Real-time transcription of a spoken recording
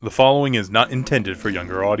The following is not intended for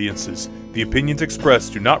younger audiences. The opinions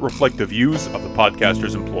expressed do not reflect the views of the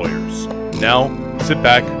podcaster's employers. Now, sit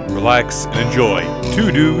back, relax, and enjoy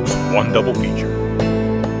Two Dudes, One Double Feature.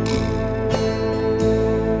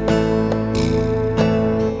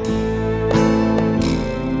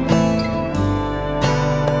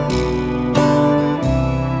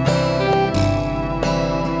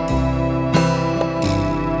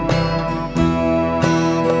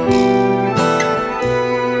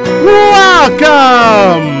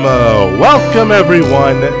 Welcome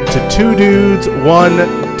everyone to Two Dudes, One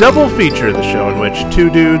Double Feature, the show in which two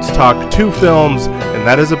dudes talk two films, and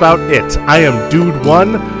that is about it. I am Dude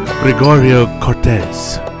 1, Gregorio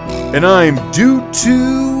Cortez. And I'm Dude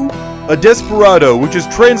 2, a desperado, which is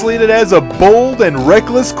translated as a bold and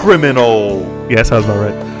reckless criminal. Yes, how's my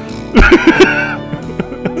right?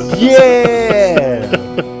 Yeah!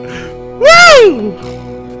 Woo!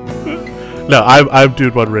 No, I'm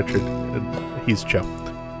Dude 1 Richard, and he's Joe.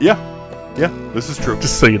 Yeah, this is true.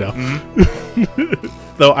 Just so you know. Mm-hmm.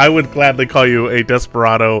 Though I would gladly call you a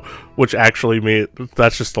desperado, which actually means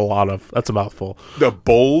that's a mouthful. The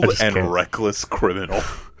bold and reckless criminal.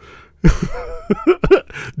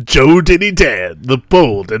 Joe Denny Dan, the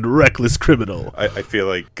bold and reckless criminal. I feel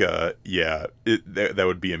like, that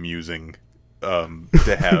would be amusing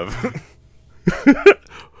to have.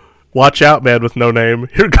 Watch out, man with no name.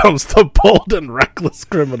 Here comes the bold and reckless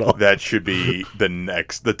criminal. That should be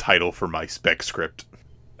the title for my spec script.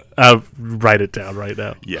 I'll write it down right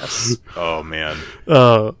now. Yes. Oh, man.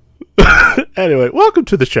 Anyway, welcome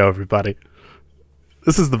to the show, everybody.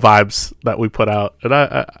 This is the vibes that we put out, and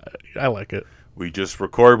I like it. We just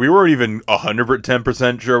record. We weren't even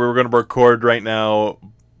 110% sure we were going to record right now,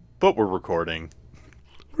 but we're recording.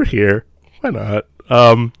 We're here. Why not?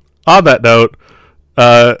 On that note,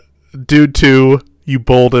 Dude 2, you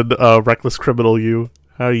bold and reckless criminal,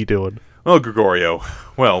 how are you doing? Oh, Gregorio.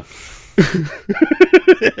 Well,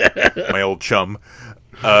 my old chum.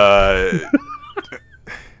 I'm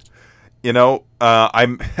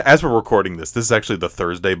as we're recording this is actually the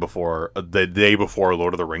Thursday before, the day before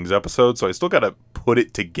Lord of the Rings episode, so I still gotta put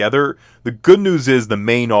it together. The good news is the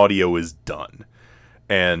main audio is done.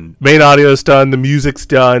 And main audio is done, the music's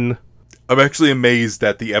done. I'm actually amazed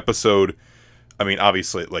that the episode, I mean,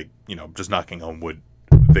 obviously, just knocking on wood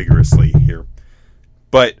vigorously here.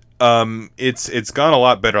 But it's gone a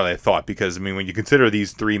lot better than I thought, because, I mean, when you consider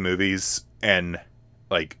these three movies and,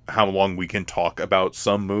 how long we can talk about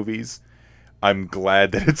some movies, I'm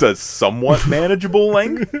glad that it's a somewhat manageable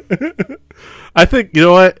length. I think, you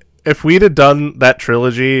know what? If we'd have done that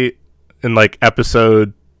trilogy in,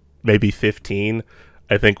 episode maybe 15,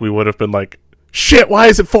 I think we would have been shit, why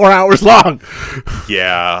is it 4 hours long?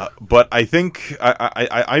 Yeah, but I think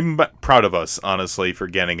I'm proud of us, honestly, for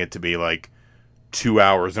getting it to be 2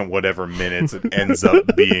 hours and whatever minutes it ends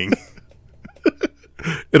up being.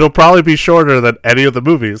 It'll probably be shorter than any of the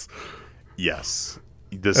movies. Yes.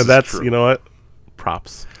 That's true. You know what?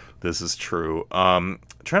 Props. This is true. Trying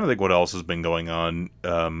to think what else has been going on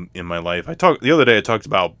in my life. The other day I talked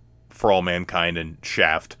about For All Mankind and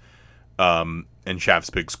Shaft, and Shaft's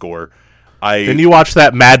big score. Didn't you watch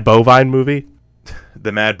that Mad Bovine movie?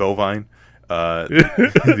 The Mad Bovine? The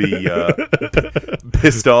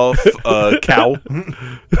pissed off cow?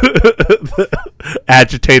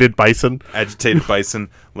 Agitated bison? Agitated bison.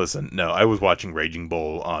 Listen, no, I was watching Raging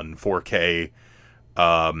Bull on 4K.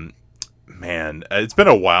 Man, it's been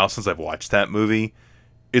a while since I've watched that movie.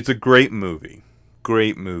 It's a great movie.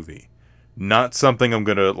 Great movie. Not something I'm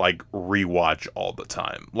gonna, rewatch all the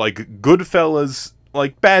time. Goodfellas...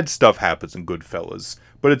 bad stuff happens in Goodfellas,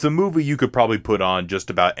 but it's a movie you could probably put on just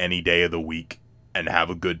about any day of the week and have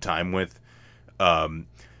a good time with. There's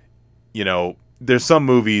some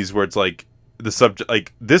movies where it's the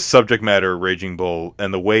subject, this subject matter, Raging Bull,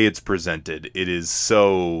 and the way it's presented, it's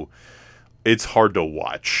hard to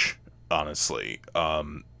watch, honestly.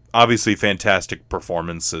 Obviously fantastic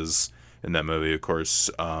performances in that movie, of course.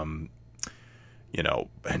 And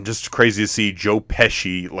just crazy to see Joe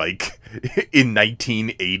Pesci, in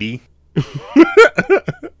 1980.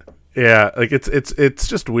 Yeah, it's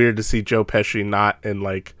just weird to see Joe Pesci not in,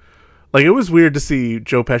 it was weird to see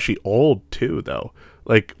Joe Pesci old, too, though.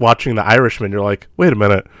 Watching The Irishman, you're like, wait a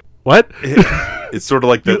minute, what? It's sort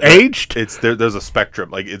of you aged? There's a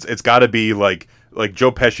spectrum. It's got to be, like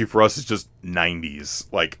Joe Pesci for us is just 90s,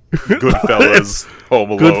 like Goodfellas,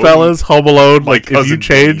 Home Alone. Goodfellas, Home Alone. Like if you Cousin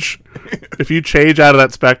change, if you change out of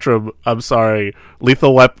that spectrum, I'm sorry,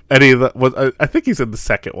 Lethal Weapon. Any of the, I think he's in the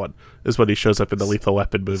second one. Is when he shows up in the Lethal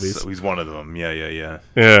Weapon movies. So he's one of them. Yeah.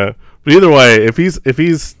 Yeah. But either way, if he's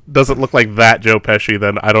doesn't look like that Joe Pesci,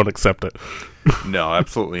 then I don't accept it. No,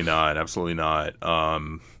 absolutely not. Absolutely not.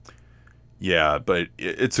 Yeah, but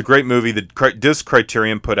it's a great movie. The disc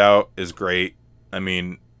Criterion put out is great. I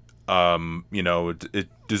mean, it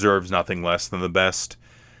deserves nothing less than the best.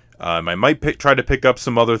 I might try to pick up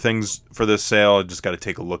some other things for this sale. I just got to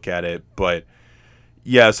take a look at it. But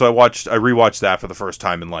yeah, so I rewatched that for the first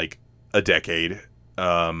time in like a decade.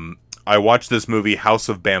 I watched this movie House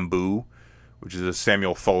of Bamboo, which is a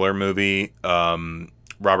Samuel Fuller movie.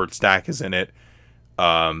 Robert Stack is in it.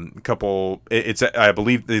 I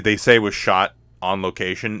believe they say it was shot on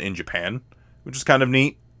location in Japan, which is kind of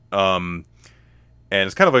neat. And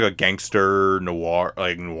it's kind of like a gangster noir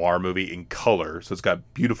movie in color. So it's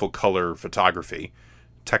got beautiful color photography,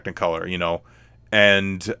 Technicolor,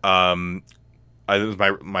 and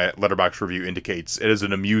my Letterboxd review indicates it is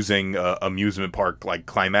an amusing amusement park like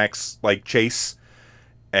climax like chase,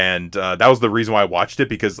 and that was the reason why I watched it,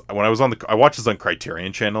 because when I watched this on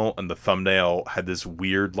Criterion Channel, and the thumbnail had this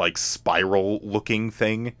weird like spiral looking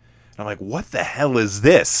thing, and I'm like, what the hell is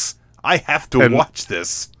this? I have to watch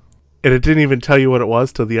this. And it didn't even tell you what it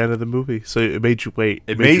was till the end of the movie, so it made you wait.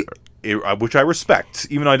 Which I respect,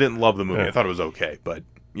 even though I didn't love the movie. Yeah. I thought it was okay, but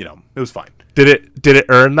it was fine. Did it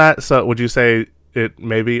earn that? So would you say it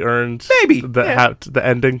maybe earned the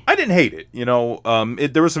ending? I didn't hate it.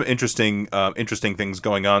 There were some interesting things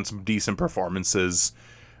going on, some decent performances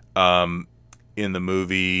in the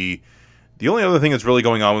movie. The only other thing that's really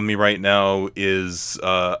going on with me right now is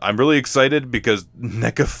I'm really excited because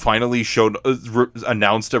NECA finally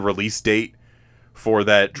announced a release date for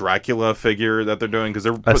that Dracula figure that they're doing, because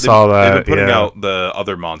they've been putting out the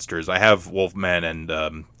other monsters. I have Wolfman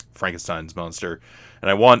and Frankenstein's monster, and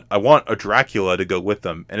I want a Dracula to go with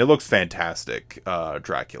them, and it looks fantastic,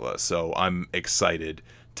 Dracula. So I'm excited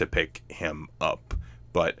to pick him up.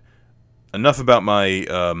 But enough about my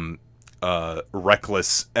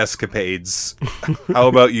reckless escapades. How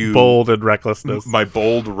about you? Bold and recklessness. My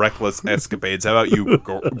bold, reckless escapades. How about you,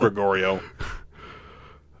 Gregorio?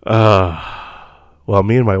 Well,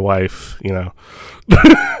 me and my wife, we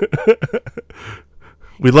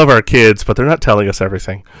love our kids, but they're not telling us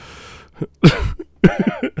everything.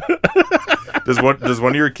 Does one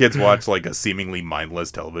of your kids watch like a seemingly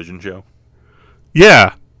mindless television show?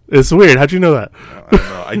 Yeah, it's weird. How'd you know that? I don't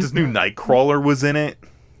know. I just knew Nightcrawler was in it.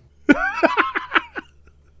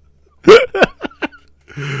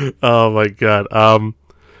 Oh my god. No,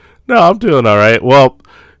 I'm doing all right. Well,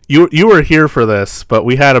 you were here for this, but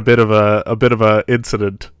we had a bit of a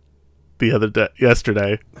incident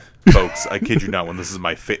yesterday. Folks, I kid you not, when this is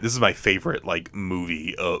my favorite like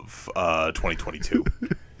movie of 2022.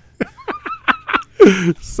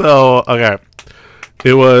 So, okay.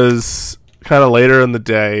 It was kind of later in the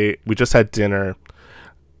day. We just had dinner,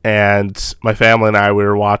 and my family and I, we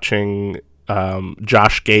were watching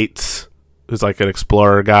Josh Gates, who's like an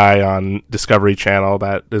explorer guy on Discovery Channel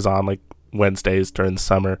that is on like Wednesdays during the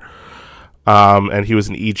summer. And he was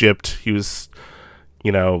in Egypt. He was,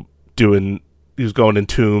 he was going in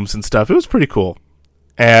tombs and stuff. It was pretty cool.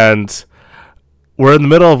 And we're in the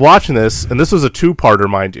middle of watching this, and this was a 2-parter,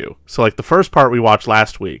 mind you. So like the first part we watched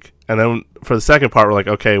last week, and then for the second part we're like,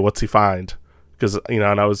 okay, what's he find? Because and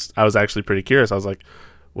I was actually pretty curious. I was like,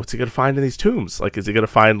 what's he gonna find in these tombs? Like, is he gonna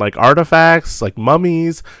find like artifacts, like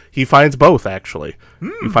mummies? He finds both, actually.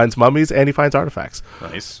 He finds mummies and he finds artifacts.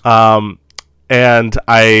 Nice. And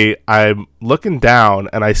I'm looking down,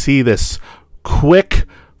 and I see this quick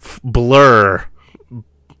blur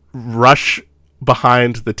rush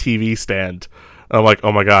behind the TV stand. And I'm like,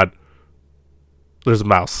 oh my god, there's a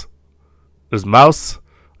mouse. There's a mouse.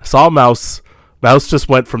 I saw a mouse. Mouse just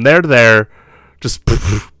went from there to there, just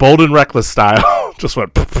bold and reckless style. Just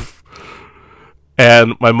went.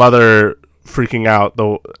 And my mother freaking out,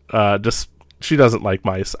 though. She doesn't like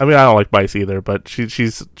mice. I mean, I don't like mice either, but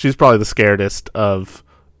she's probably the scaredest of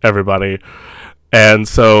everybody. And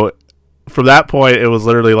so from that point, it was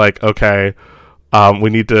literally like, okay, we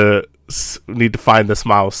need to find this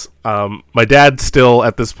mouse. My dad's still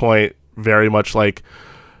at this point very much like,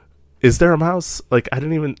 is there a mouse? Like, I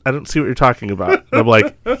don't see what you're talking about. And I'm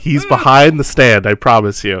like, he's behind the stand, I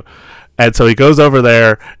promise you. And so he goes over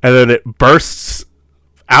there, and then it bursts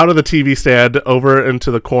out of the TV stand over into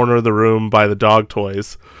the corner of the room by the dog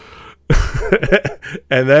toys.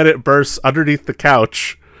 And then it bursts underneath the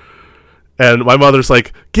couch. And my mother's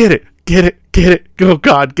like, get it. get it, oh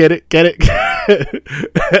God, get it, get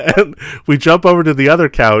it. And we jump over to the other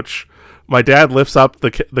couch. My dad lifts up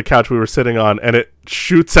the couch we were sitting on, and it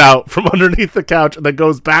shoots out from underneath the couch and then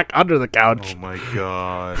goes back under the couch. Oh my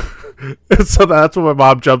God. And so that's when my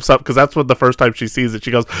mom jumps up, because that's when the first time she sees it,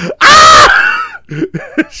 she goes, ah!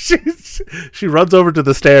 She runs over to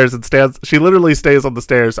the stairs and stands. She literally stays on the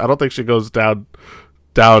stairs. I don't think she goes down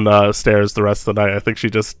stairs the rest of the night. I think she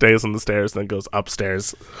just stays on the stairs and then goes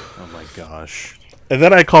upstairs. Oh my gosh. And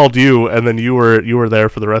then I called you, and then you were there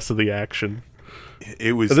for the rest of the action.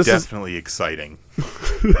 It was definitely exciting.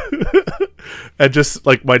 And just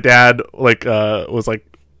like my dad was like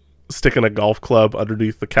sticking a golf club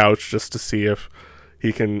underneath the couch just to see if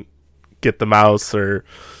he can get the mouse. Or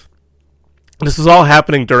this was all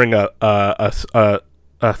happening during a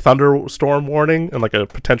thunderstorm warning and like a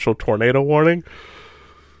potential tornado warning.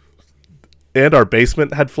 And our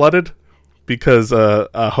basement had flooded because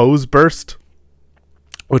a hose burst,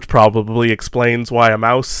 which probably explains why a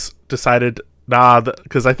mouse decided,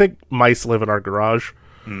 because I think mice live in our garage.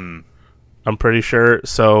 I'm pretty sure.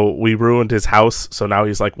 So we ruined his house. So now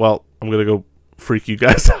he's like, well, I'm going to go freak you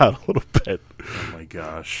guys out a little bit. Oh my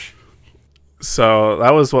gosh. So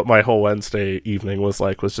that was what my whole Wednesday evening was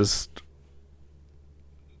like, was just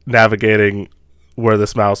navigating where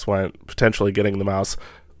this mouse went, potentially getting the mouse.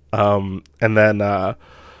 And then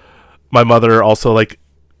my mother also like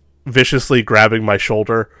viciously grabbing my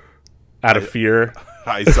shoulder out of fear.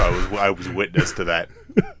 I was witness to that.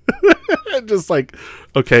 Just like,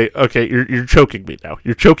 okay, you're choking me now.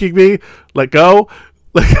 You're choking me. Let go.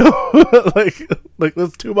 Let go. like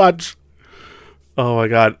that's too much. Oh my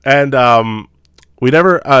God. And we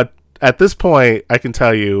never at this point, I can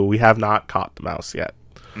tell you, we have not caught the mouse yet.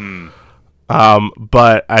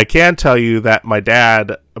 But I can tell you that my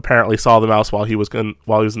dad apparently saw the mouse while he was in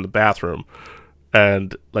the bathroom,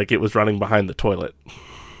 and like it was running behind the toilet.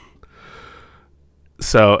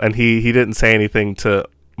 So, and he didn't say anything to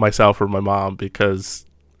myself or my mom because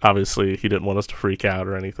obviously he didn't want us to freak out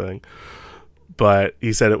or anything. But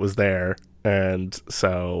he said it was there, and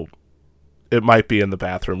so it might be in the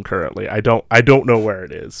bathroom currently. I don't know where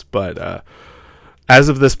it is, but as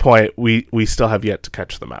of this point, we still have yet to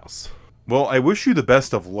catch the mouse. Well, I wish you the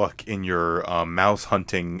best of luck in your mouse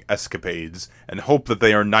hunting escapades, and hope that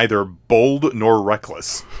they are neither bold nor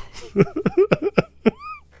reckless.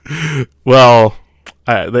 Well,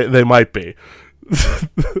 they might be.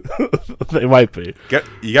 They might be.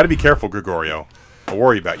 You got to be careful, Gregorio. I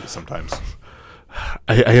worry about you sometimes.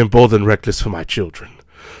 I am bold and reckless for my children.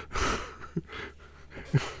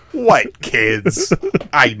 What kids?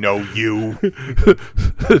 I know you.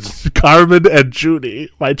 Carmen and Judy,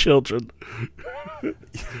 my children.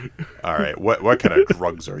 All right, what kind of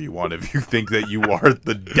drugs are you on if you think that you are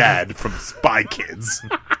the dad from Spy Kids?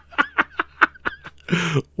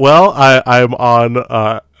 Well, I'm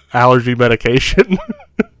on allergy medication.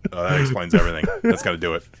 That explains everything. That's got to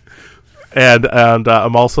do it. And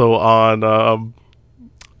I'm also on.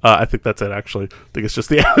 I think that's it. Actually, I think it's just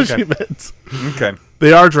the allergy meds. Okay.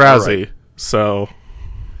 They are drowsy, right. so.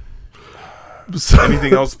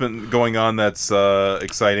 Anything else been going on that's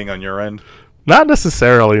exciting on your end? Not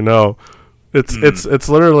necessarily. No, it's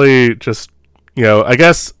literally just, I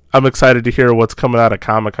guess I'm excited to hear what's coming out of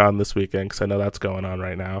Comic-Con this weekend because I know that's going on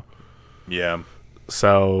right now. Yeah.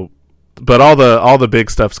 So, but all the big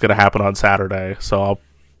stuff's gonna happen on Saturday, so I'll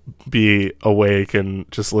be awake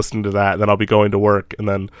and just listen to that. And then I'll be going to work and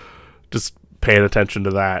then just paying attention to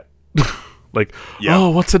that. Like, oh,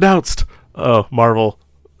 what's announced? Oh, Marvel.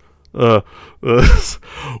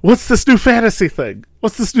 What's this new fantasy thing?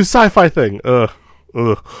 What's this new sci-fi thing?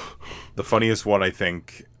 The funniest one, I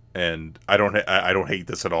think, and I don't hate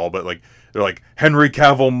this at all, but like they're like, Henry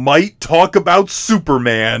Cavill might talk about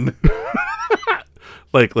Superman.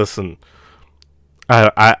 Like, listen,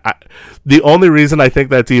 I the only reason I think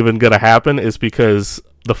that's even gonna happen is because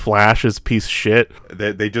The Flash is a piece of shit.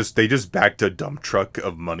 They just backed a dump truck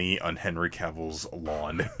of money on Henry Cavill's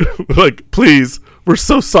lawn. Like, please, we're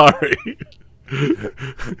so sorry.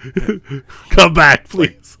 Come back,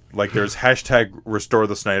 please. Like there's hashtag restore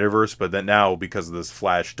the Snyderverse, but then now because of this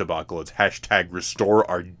Flash debacle, it's hashtag restore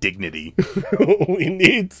our dignity. We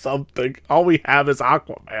need something. All we have is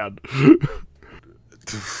Aquaman.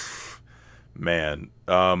 Man,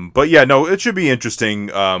 but yeah, no, it should be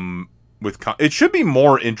interesting. It should be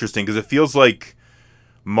more interesting because it feels like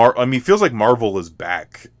feels like Marvel is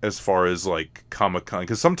back as far as like Comic-Con,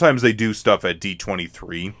 because sometimes they do stuff at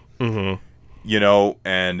D23,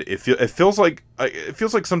 and it feels like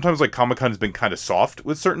sometimes like Comic-Con has been kind of soft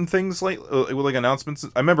with certain things, like with like announcements.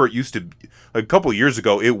 I remember it used to, like, a couple years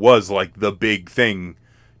ago, it was like the big thing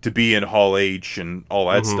to be in Hall H and all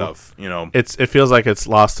that stuff. You know, it feels like it's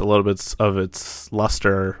lost a little bit of its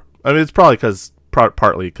luster. I mean, it's probably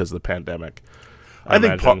partly because of the pandemic. I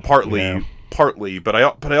think partly, but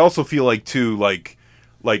I also feel like too, like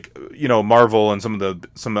you know, Marvel and some of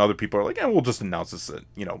the other people are like, yeah, we'll just announce this,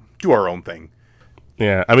 you know, do our own thing.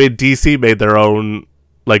 Yeah, I mean, DC made their own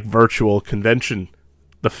like virtual convention,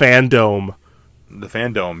 the Fandome. The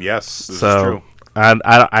Fandome, yes, this is true. And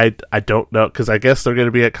I don't know, because I guess they're going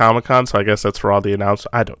to be at Comic-Con, so I guess that's where all the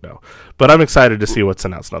announcements. I don't know, but I'm excited to see what's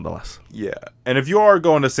announced nonetheless. Yeah, and if you are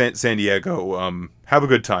going to San Diego, have a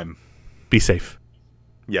good time. Be safe.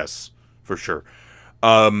 Yes, for sure.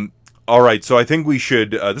 All right, so I think we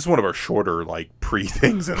should. This is one of our shorter, like,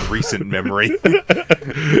 pre-things in recent memory.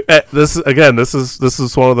 This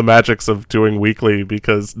is one of the magics of doing weekly,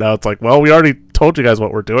 because now it's like, well, we already told you guys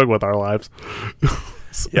what we're doing with our lives.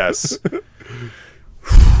 Yes.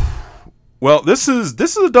 Well, this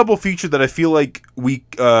is a double feature that I feel like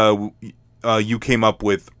you came up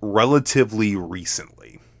with relatively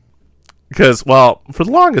recently. Because, well, for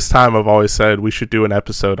the longest time, I've always said we should do an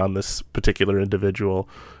episode on this particular individual.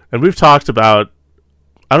 And we've talked about,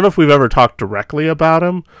 I don't know if we've ever talked directly about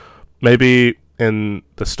him. Maybe in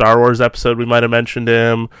the Star Wars episode we might have mentioned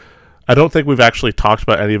him. I don't think we've actually talked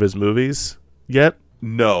about any of his movies yet.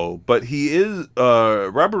 No, but he is,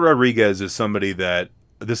 Robert Rodriguez is somebody that,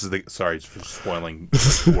 sorry for spoiling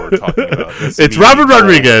what we're talking about. It's Robert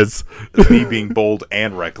Rodriguez! Me being bold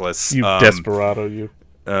and reckless. You desperado, you.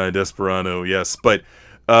 Desperado, yes. But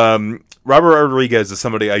Robert Rodriguez is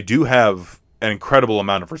somebody I do have an incredible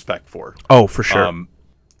amount of respect for. Oh, for sure.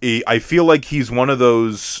 I feel like he's one of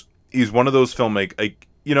those filmmakers, like,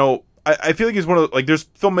 you know, I feel like he's one of like, there's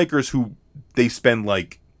filmmakers who they spend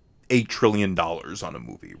like $8 trillion on a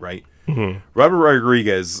movie, right? Mm-hmm. Robert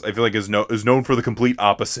Rodriguez, I feel like is known for the complete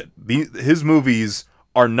opposite. His movies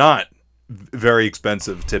are not very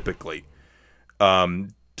expensive typically.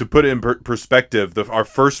 To put it in perspective, our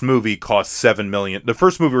first movie cost $7 million. The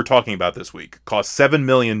first movie we're talking about this week cost $7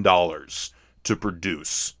 million to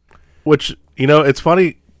produce. Which, you know, it's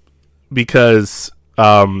funny because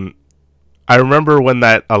I remember when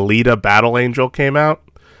that Alita Battle Angel came out,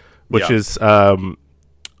 which is one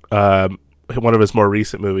of his more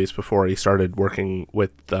recent movies before he started working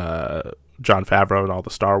with Jon Favreau and all the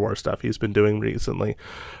Star Wars stuff he's been doing recently.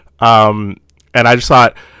 And I just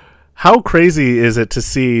thought, how crazy is it to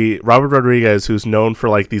see Robert Rodriguez, who's known for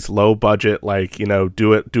like these low budget, like, you know,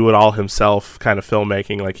 do it all himself kind of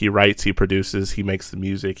filmmaking. Like, he writes, he produces, he makes the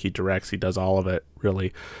music, he directs, he does all of it,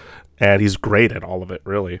 really. And he's great at all of it,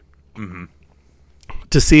 really. Mm-hmm.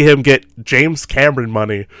 To see him get James Cameron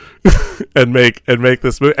money and make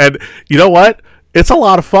this movie. And you know what? It's a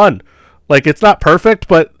lot of fun. Like, it's not perfect,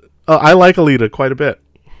 but I like Alita quite a bit.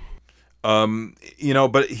 You know,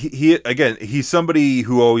 but he's somebody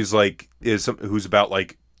who always like who's about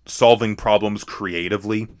like solving problems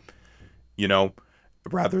creatively, you know,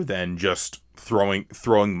 rather than just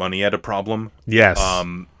throwing money at a problem. Yes.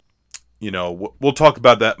 You know, we'll talk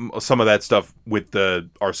about some of that stuff with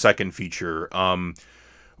our second feature.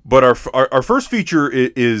 But our first feature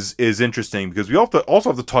is interesting because we also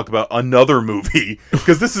have to talk about another movie,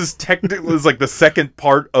 because this is technically like the second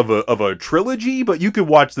part of a trilogy, but you could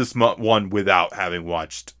watch this one without having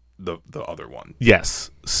watched the other one. Yes.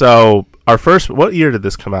 So our first, what year did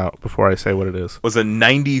this come out? Before I say what it is, was a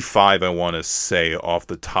 95. I want to say off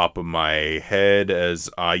the top of my head, as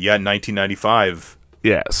 1995.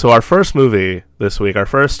 Yeah. So our first movie this week, our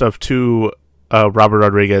first of two Robert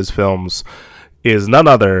Rodriguez films, is none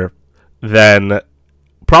other than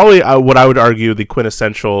probably what I would argue the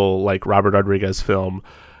quintessential like Robert Rodriguez film,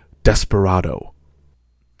 Desperado.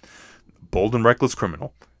 Bold and reckless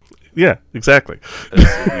criminal. Yeah, exactly. We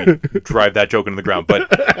drive that joke into the ground. But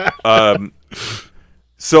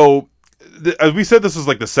so as we said, this was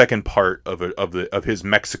like the second part of his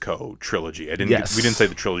Mexico trilogy. We didn't say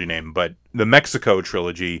the trilogy name, but the Mexico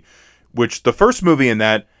trilogy, which the first movie in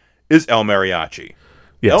that is El Mariachi.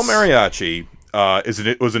 Yes. El Mariachi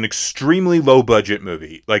was an extremely low budget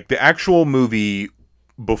movie. Like, the actual movie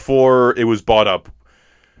before it was bought up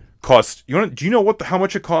cost. Do you know how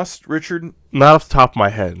much it cost, Richard? Not off the top of my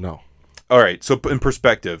head, no. All right, so in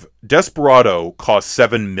perspective, Desperado cost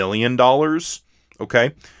 $7 million.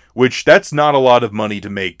 Okay, which that's not a lot of money to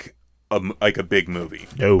make a big movie.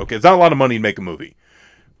 No. Okay, it's not a lot of money to make a movie,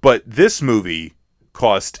 but this movie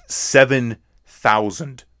cost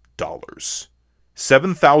 $7,000.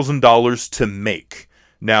 $7,000 to make.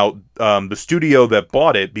 Now, the studio that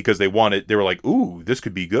bought it, because they were like, ooh, this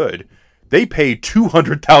could be good, they paid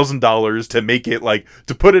 $200,000 to make it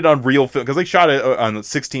to put it on real film because they shot it on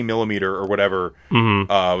 16 millimeter or whatever.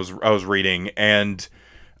 I was reading, and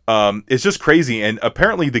it's just crazy. And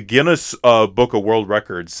apparently, the Guinness Book of World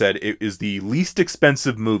Records said it is the least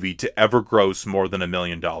expensive movie to ever gross more than $1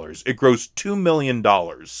 million. It grossed $2 million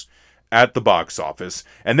at the box office,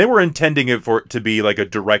 and they were intending it to be like a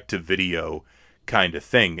direct-to-video kind of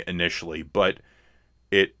thing initially, but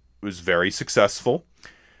it was very successful.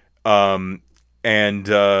 And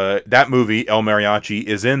that movie, El Mariachi,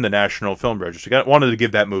 is in the National Film Registry. I wanted to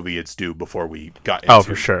give that movie its due before we got into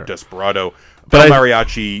for sure. Desperado. But El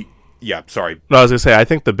Mariachi, yeah, sorry. No, I was going to say, I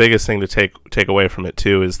think the biggest thing to take away from it,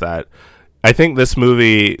 too, is that I think this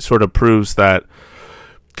movie sort of proves that,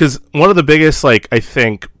 because one of the biggest, I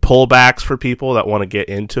think, pullbacks for people that want to get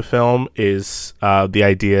into film is the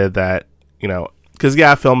idea that, because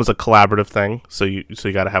film is a collaborative thing, so you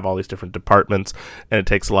got to have all these different departments, and it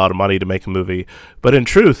takes a lot of money to make a movie. But in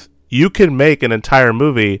truth, you can make an entire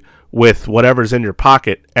movie with whatever's in your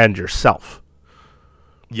pocket and yourself.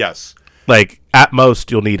 Yes. At most,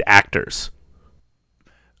 you'll need actors.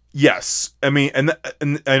 Yes. I mean, and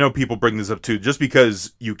I know people bring this up too. Just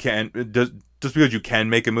because you can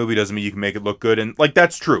make a movie doesn't mean you can make it look good, and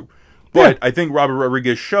that's true. But I think Robert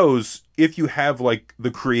Rodriguez shows if you have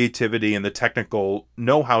the creativity and the technical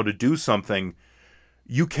know-how to do something,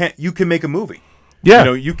 you can make a movie.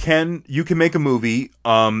 Yeah, you can make a movie.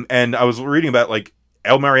 And I was reading about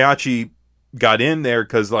El Mariachi got in there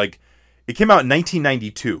because it came out in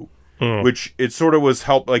 1992. Which it sort of was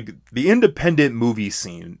the independent movie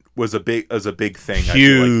scene was a big thing.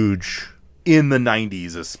 Huge. In the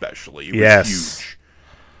 90s especially. It was huge.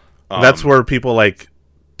 That's where people like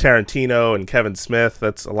Tarantino and Kevin Smith,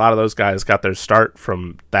 that's a lot of those guys got their start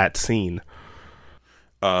from that scene.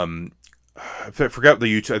 I forgot the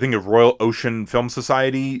YouTube, I think of Royal Ocean Film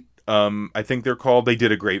Society, I think they're called. They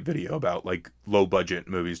did a great video about low budget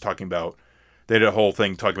movies they did a whole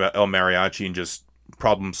thing talking about El Mariachi and just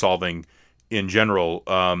problem solving in general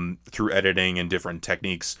through editing and different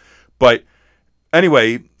techniques. But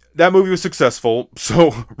anyway, that movie was successful,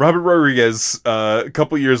 so Robert Rodriguez a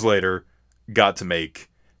couple years later got to make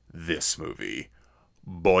this movie.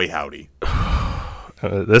 Boy howdy.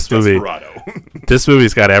 This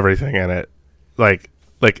movie's got everything in it. Like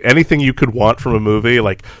anything you could want from a movie,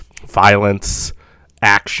 like violence,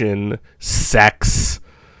 action, sex,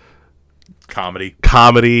 comedy,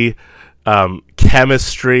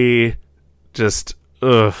 chemistry, just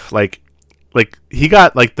he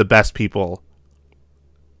got the best people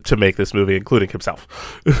to make this movie, including himself.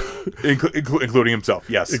 Including himself,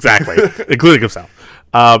 yes. Exactly. Including himself.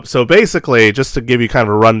 So basically, just to give you kind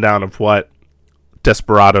of a rundown of what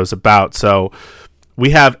Desperado's about. So we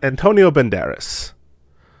have Antonio Banderas,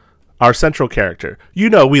 our central character. We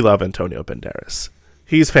love Antonio Banderas.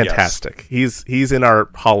 He's fantastic. Yes. He's in our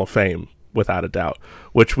Hall of Fame, without a doubt,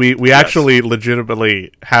 which we actually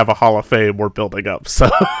legitimately have a Hall of Fame we're building up. So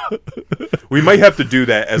we might have to do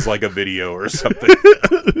that as a video or something.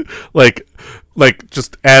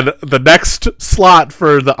 Just add the next slot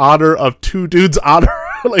for the honor of Two Dudes honor,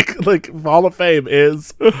 Hall of Fame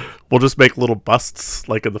is, we'll just make little busts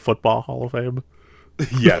in the football Hall of Fame.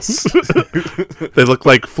 Yes. They look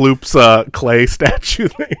like Floop's clay statue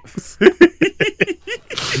things.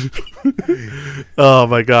 Oh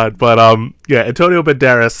my god. But Antonio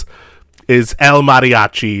Banderas is El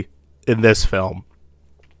Mariachi in this film.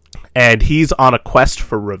 And he's on a quest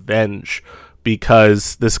for revenge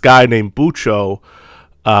because this guy named Bucho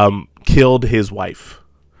killed his wife.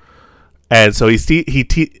 And so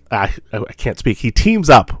I can't speak. He teams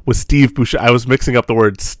up with Steve Buscemi. I was mixing up the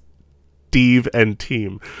words Steve and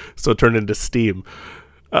team, so it turned into Steam.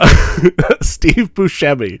 Steve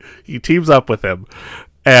Buscemi. He teams up with him,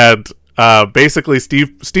 and basically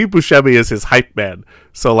Steve Buscemi is his hype man.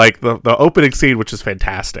 So the opening scene, which is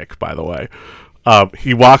fantastic, by the way,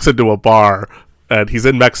 he walks into a bar and he's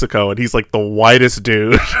in Mexico and he's the whitest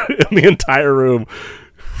dude in the entire room.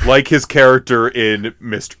 Like his character in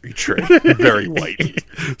Mystery Train. Very white.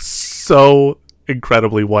 So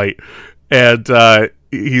incredibly white. And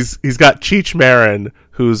he's got Cheech Marin,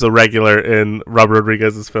 who's a regular in Robert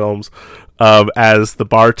Rodriguez's films, as the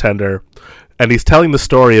bartender. And he's telling the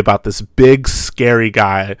story about this big, scary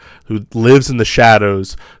guy who lives in the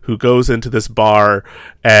shadows, who goes into this bar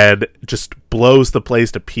and just blows the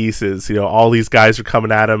place to pieces. All these guys are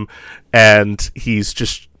coming at him, and he's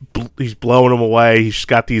blowing them away. He's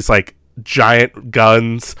got these giant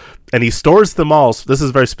guns, and he stores them all. So this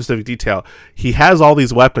is a very specific detail. He has all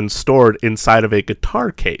these weapons stored inside of a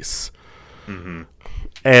guitar case. Mm-hmm.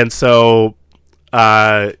 And so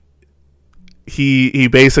he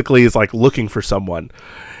basically is like looking for someone,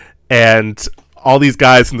 and all these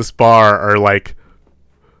guys in this bar are like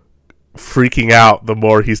freaking out the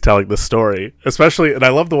more he's telling the story. Especially, and I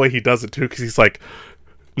love the way he does it too, because he's like,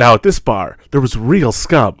 now at this bar there was real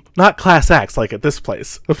scum, not class acts like at this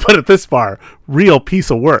place, but at this bar, real piece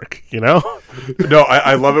of work, you know? No,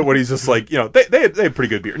 I love it when he's just like, they have pretty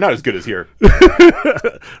good beer, not as good as here.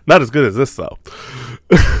 Not as good as this though.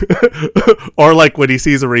 Or like when he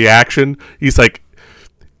sees a reaction, he's like,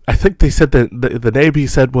 I think they said that the name he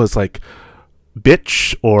said was like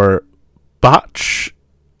bitch or botch,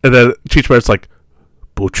 and then Cheech like,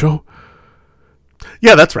 Bucho?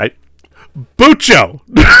 Yeah, that's right. Bucho.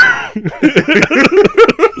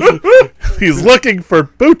 He's looking for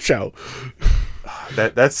Bucho.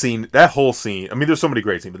 That scene, that whole scene. I mean, there's so many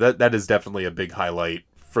great scenes, but that is definitely a big highlight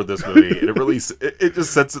for this movie. And it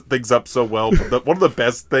just sets things up so well. But one of the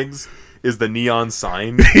best things is the neon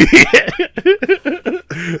sign.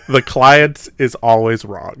 The client is always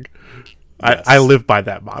wrong. Yes. I live by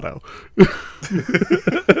that motto.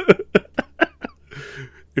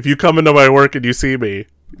 If you come into my work and you see me,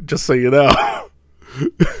 just so you know,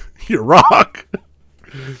 you're wrong.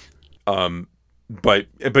 But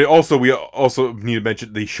also we also need to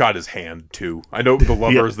mention he shot his hand too. I know the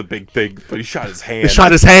lover is the big thing, but he shot his hand. He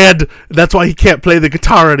shot his hand. That's why he can't play the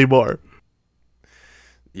guitar anymore.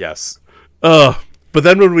 Yes. But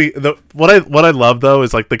then what I love though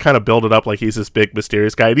is like they kind of build it up like he's this big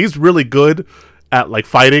mysterious guy, and he's really good at like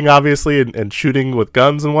fighting, obviously, and shooting with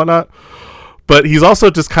guns and whatnot. But he's also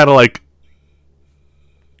just kind of like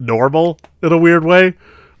normal in a weird way.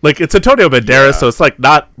 Like it's Antonio Banderas, so it's like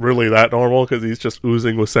not really that normal because he's just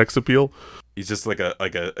oozing with sex appeal. He's just like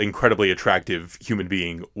a incredibly attractive human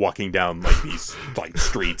being walking down like these like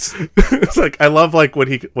streets. It's like I love like when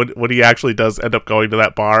he actually does end up going to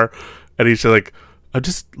that bar, and he's just like, I'm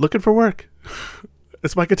just looking for work.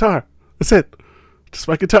 It's my guitar. That's it. Just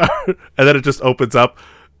my guitar. And then it just opens up.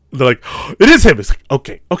 They're like, oh, it is him. It's like,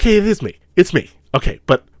 okay, it is me. It's me. Okay,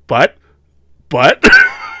 but.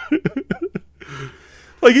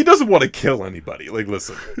 Like, he doesn't want to kill anybody. Like,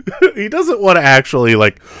 listen. He doesn't want to actually,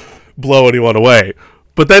 like, blow anyone away.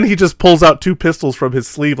 But then he just pulls out 2 pistols from his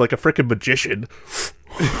sleeve like a freaking magician.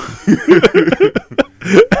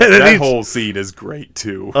 That whole scene is great,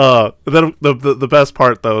 too. Then the best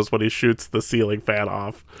part, though, is when he shoots the ceiling fan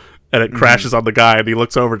off. And it crashes on the guy, and he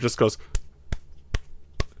looks over and just goes...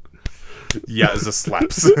 Yeah, as it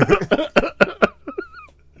slaps.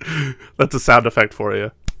 That's a sound effect for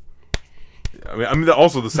you. I mean,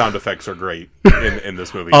 also the sound effects are great in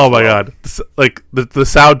this movie. Oh my god! Like the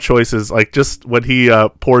sound choices, like just when he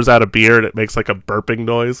pours out a beer and it makes like a burping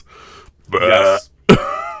noise. Yes.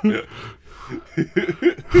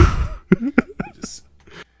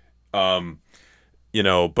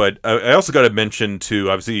 But I also got to mention too.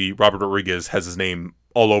 Obviously, Robert Rodriguez has his name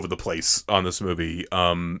all over the place on this movie.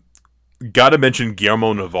 Got to mention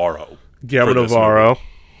Guillermo Navarro.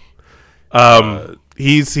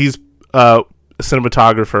 He's a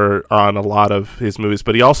cinematographer on a lot of his movies,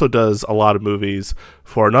 but he also does a lot of movies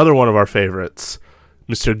for another one of our favorites,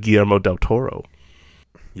 Mr. Guillermo del Toro.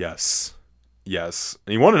 Yes. And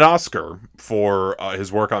he won an Oscar for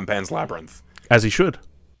his work on Pan's Labyrinth. As he should.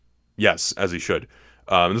 Yes, as he should.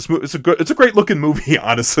 It's a great looking movie,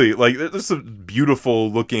 honestly. Like, there's some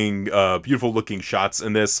beautiful looking shots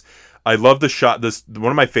in this. I love the shot.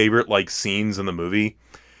 One of my favorite like scenes in the movie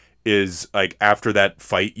is like after that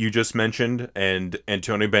fight you just mentioned, and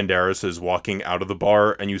Antonio Banderas is walking out of the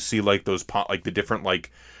bar, and you see like those like the different like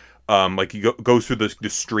he goes through the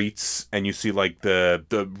streets, and you see like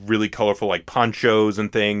the really colorful like ponchos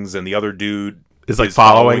and things, and the other dude is like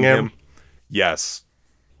following him. Yes.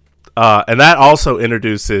 And that also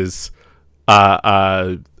introduces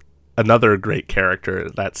another great character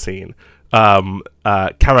in that scene.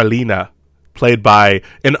 Carolina, played by,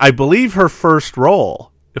 and I believe her first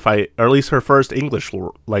role, or at least her first English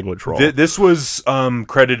language role. This was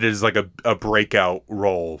credited as like a breakout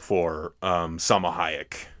role for Salma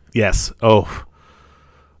Hayek. Yes. Oh.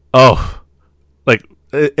 Like,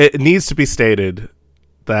 it needs to be stated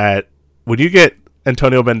that when you get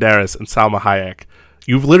Antonio Banderas and Salma Hayek,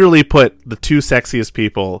 you've literally put the 2 sexiest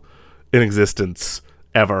people in existence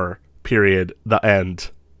ever, period, the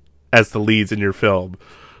end, as the leads in your film.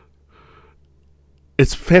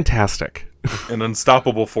 It's fantastic. An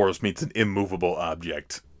unstoppable force meets an immovable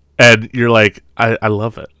object. And you're like, I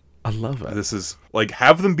love it. I love it. This is, like,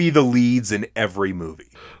 have them be the leads in every movie.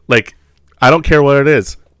 Like, I don't care what it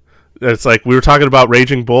is. It's like, we were talking about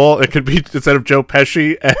Raging Bull. It could be, instead of Joe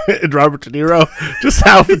Pesci and Robert De Niro, just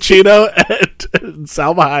Al Pacino and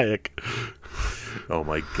Salma Hayek. Oh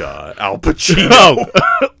my god, Al Pacino. Oh,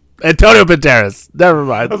 Antonio Banderas. Never I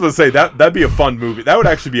mind. was gonna say that'd be a fun movie. That would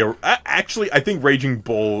actually be actually, I think Raging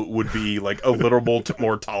Bull would be like a little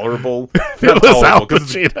more tolerable. It was Al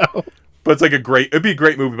Pacino. But it's like it'd be a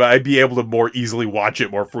great movie, but I'd be able to more easily watch it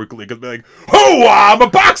more frequently because be like, "Hoo! I'm a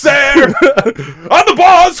boxer! I'm the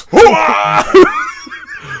boss! Hoo!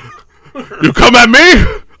 You come at me,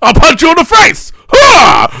 I'll punch you in the face!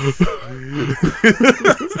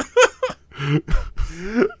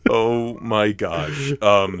 Oh my gosh.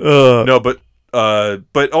 No, but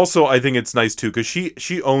also I think it's nice too because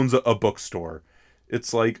she owns a bookstore.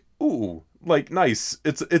 It's like, ooh, like nice.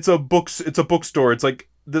 It's a bookstore. It's like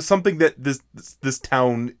there's something that this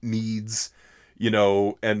town needs,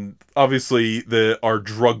 and obviously our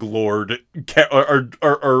drug lord,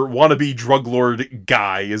 our wannabe drug lord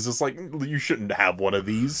guy is just like, you shouldn't have one of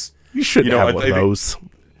these. You shouldn't have one of those.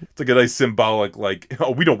 It's like a nice symbolic, like, oh,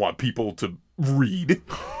 we don't want people to read.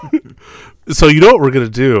 So you know what we're gonna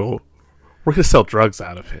do? We're gonna sell drugs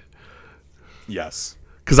out of it. Yes,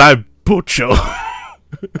 because I'm Bucho.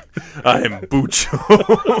 I'm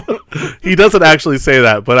Bucho. He doesn't actually say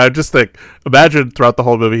that, but I just think, imagine throughout the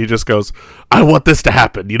whole movie, he just goes, "I want this to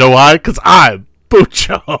happen." You know why? Because I'm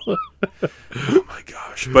Bucho. Oh my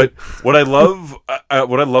gosh! But what I love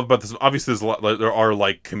about this, obviously, there's a lot. There are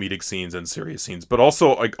like comedic scenes and serious scenes, but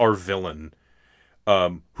also like our villain,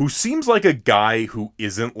 who seems like a guy who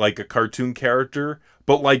isn't like a cartoon character,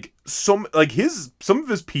 but like some of his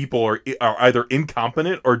people are either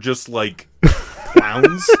incompetent or just like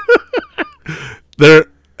clowns. They're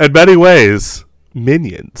in many ways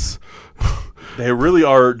minions. They really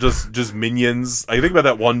are just minions. I think about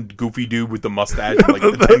that one goofy dude with the mustache, and, like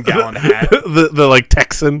the 10-gallon hat. The like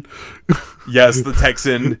Texan. Yes, the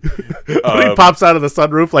Texan. When he pops out of the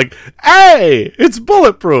sunroof, like, "Hey, it's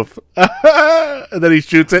bulletproof," and then he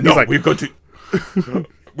shoots it. And no, he's like, we're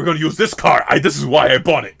going to use this car. This is why I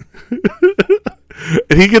bought it.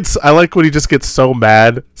 And he gets. I like when he just gets so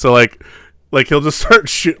mad. So like he'll just start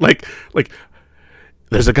shoot like.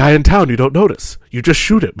 There's a guy in town you don't notice. You just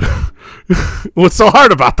shoot him. What's so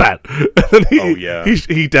hard about that? And then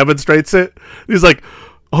he demonstrates it. He's like,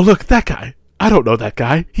 "Oh, look, that guy. I don't know that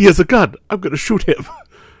guy. He has a gun. I'm going to shoot him."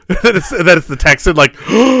 And then it's the Texan like,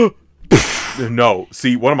 no.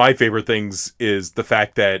 See, one of my favorite things is the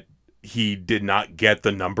fact that he did not get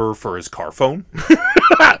the number for his car phone.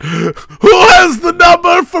 "Who has the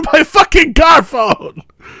number for my fucking car phone?"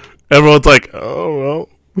 Everyone's like, "Oh, well.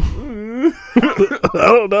 I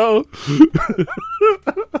don't know."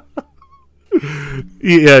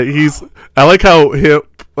 Yeah, I like how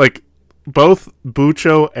both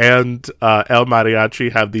Bucho and El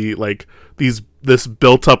Mariachi have this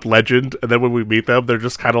built up legend, and then when we meet them, they're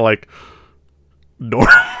just kind of like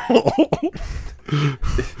normal.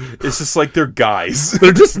 It's just like they're guys.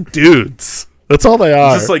 They're just dudes. That's all they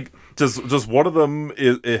are. It's just like just one of them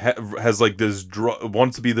has like this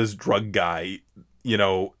wants to be this drug guy,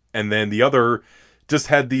 and then the other just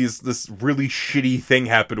had this really shitty thing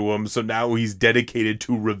happen to him, so now he's dedicated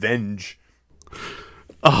to revenge.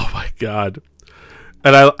 Oh my god.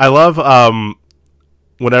 And I love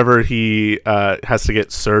whenever he has to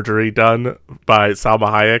get surgery done by Salma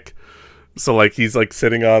Hayek. So like he's like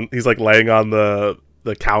laying on the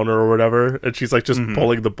counter or whatever, and she's like just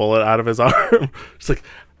pulling the bullet out of his arm. She's like,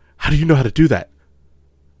 "How do you know how to do that?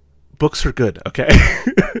 Books are good, okay?"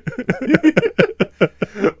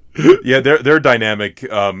 Yeah, their dynamic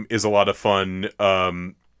is a lot of fun.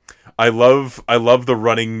 I love the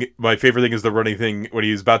running. My favorite thing is the running thing when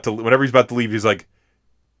whenever he's about to leave, he's like,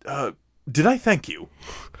 "Did I thank you?"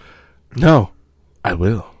 "No, I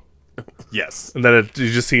will." Yes. And then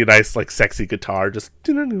you just see a nice like sexy guitar just.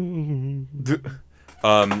 I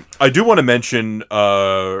do want to mention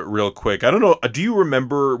real quick. I don't know. Do you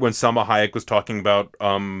remember when Salma Hayek was talking about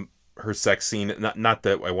her sex scene? Not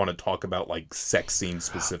that I want to talk about like sex scenes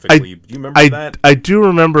specifically. Do you remember that? I do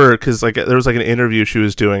remember because like there was like an interview she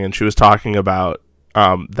was doing, and she was talking about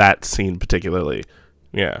that scene particularly.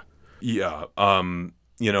 Yeah. Yeah.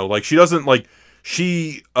 Like she doesn't like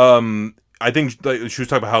she. I think she was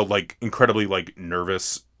talking about how like incredibly like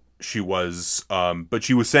nervous she was. But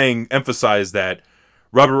she was emphasized that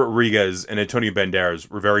Robert Rodriguez and Antonio Banderas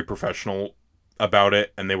were very professional about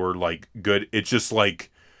it, and they were like good. It's just like,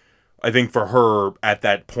 I think for her at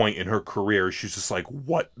that point in her career, she's just like,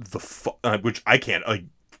 what the fuck? Which I can't like.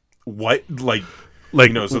 What like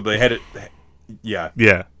So they had it. Yeah.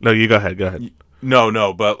 Yeah. No, you go ahead. Go ahead.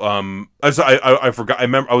 No, but I forgot. I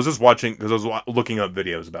remember I was just watching because I was looking up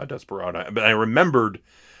videos about Desperado, but I remembered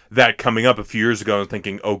that coming up a few years ago and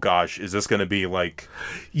thinking, oh gosh, is this going to be like?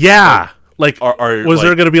 Yeah. like, are was like,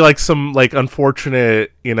 there going to be like some like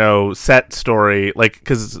unfortunate, set story? Like,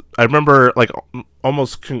 because I remember like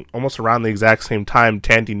almost around the exact same time,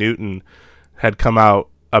 Tandy Newton had come out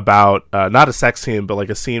about not a sex scene, but like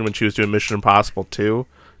a scene when she was doing Mission Impossible 2.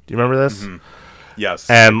 Do you remember this? Mm-hmm. Yes,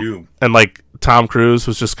 I do. And like Tom Cruise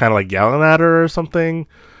was just kind of like yelling at her or something,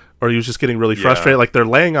 or he was just getting really frustrated. Like they're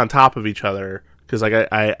laying on top of each other because like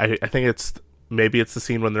I think it's the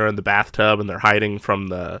scene when they're in the bathtub and they're hiding from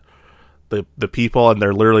the people and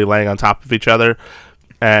they're literally laying on top of each other,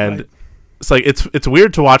 and it's like it's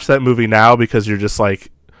weird to watch that movie now because you're just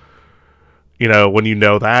like, when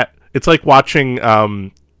that it's like watching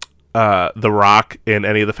The Rock in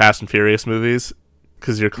any of the Fast and Furious movies.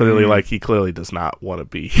 Because you're clearly like, he clearly does not want to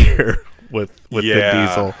be here with Vin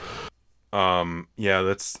Diesel. Yeah,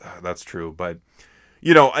 that's true. But,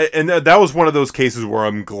 and that was one of those cases where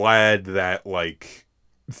I'm glad that, like,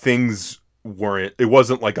 things weren't, it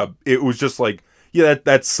wasn't like it was just like, yeah,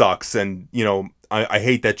 that sucks. And, I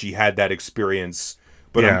hate that she had that experience.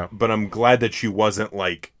 But, I'm glad that she wasn't,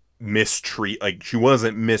 like, she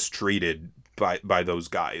wasn't mistreated by those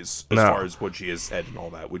guys as far as what she has said and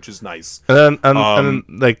all that, which is nice. And then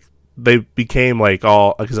like they became like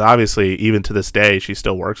all, because obviously even to this day she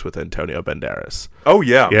still works with Antonio Banderas. Oh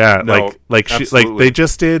yeah, she like they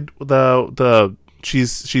just did the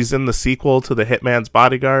she's in the sequel to The Hitman's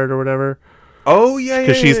Bodyguard or whatever. Oh yeah,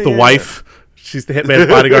 because she's the wife. She's the Hitman's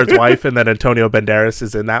Bodyguard's wife, and then Antonio Banderas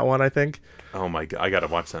is in that one, I think. Oh my god, I gotta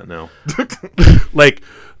watch that now. Like,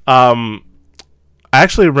 I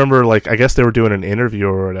actually remember, like, I guess they were doing an interview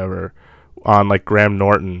or whatever on, like, Graham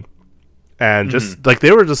Norton. And just, like,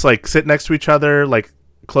 they were just, like, sitting next to each other, like,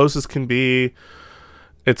 close as can be.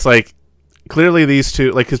 It's, like, clearly these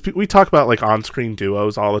two, like, because we talk about, like, on-screen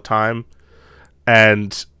duos all the time.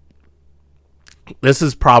 And this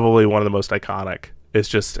is probably one of the most iconic. It's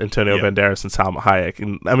just Antonio Banderas and Salma Hayek.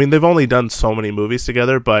 And, I mean, they've only done so many movies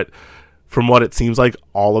together, but from what it seems like,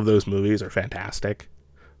 all of those movies are fantastic.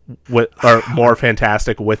 Are more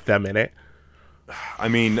fantastic with them in it. I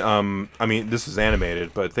mean, this is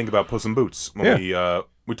animated, but think about Puss in Boots. When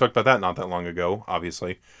we talked about that not that long ago,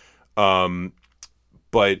 obviously.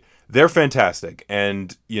 But they're fantastic,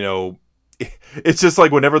 and it's just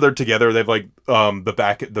like whenever they're together, they've like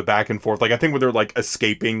the back and forth. Like I think when they're like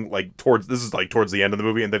escaping, like towards the end of the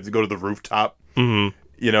movie, and they have to go to the rooftop. Mm-hmm.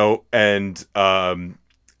 And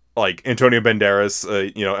like Antonio Banderas,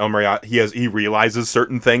 El Mariachi, he realizes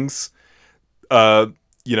certain things, and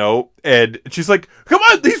she's like, "Come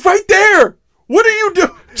on, he's right there. What are you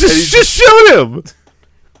doing? Just shoot him."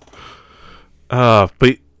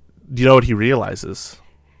 But you know what he realizes?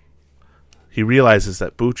 He realizes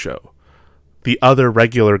that Bucho, the other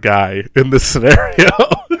regular guy in this scenario,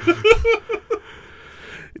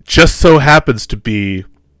 just so happens to be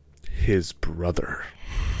his brother.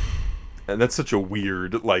 And that's such a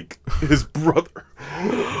weird, like, his brother.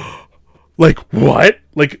 Like, what?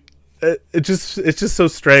 Like, it's just so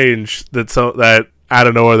strange that out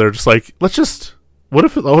of nowhere they're just like, what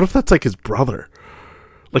if that's like his brother?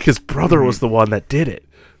 Like his brother was the one that did it.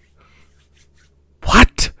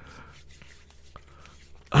 What?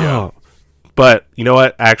 Yeah. Oh. But you know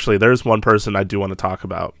what? Actually, there's one person I do want to talk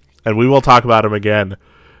about, and we will talk about him again.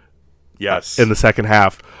 Yes. In the second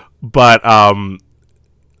half. But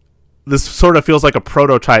this sort of feels like a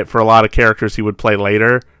prototype for a lot of characters he would play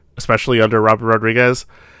later, especially under Robert Rodriguez.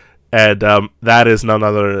 And that is none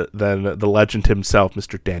other than the legend himself,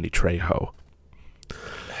 Mr. Danny Trejo.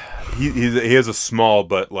 He has a small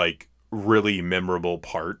but like really memorable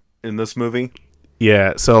part in this movie.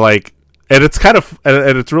 Yeah, so like, and it's kind of,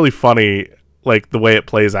 and it's really funny, like the way it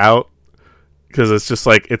plays out, because it's just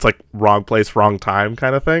like, it's like wrong place, wrong time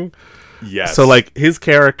kind of thing. Yes. So like his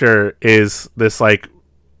character is this like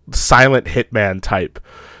silent hitman type,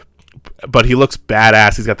 but he looks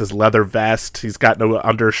badass. He's got this leather vest. He's got no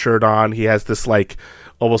undershirt on. He has this like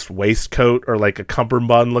almost waistcoat or like a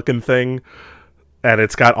cummerbund looking thing, and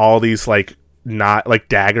it's got all these like not like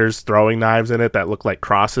daggers, throwing knives in it that look like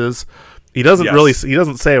crosses. He doesn't he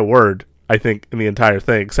doesn't say a word, I think, in the entire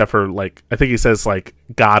thing, except for like, I think he says like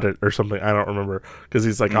 "got it" or something. I don't remember, because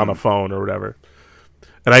he's like on a phone or whatever.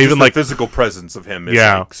 And I even like the physical presence of him is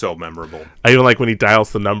like so memorable. I even like when he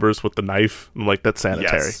dials the numbers with the knife. I'm like, that's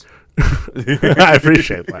sanitary. Yes. I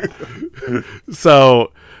appreciate that.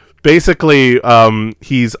 So basically,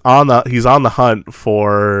 he's on the hunt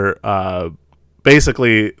for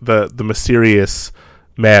basically the mysterious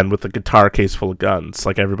man with the guitar case full of guns,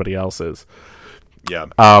 like everybody else is. Yeah.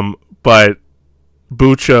 But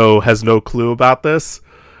Bucho has no clue about this.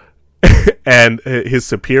 And his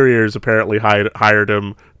superiors apparently hired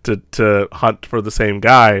him to hunt for the same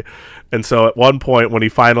guy. And so at one point when he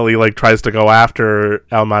finally like tries to go after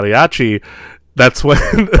El Mariachi, that's when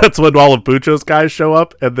all of Bucho's guys show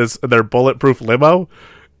up in their bulletproof limo,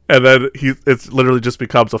 and then it literally just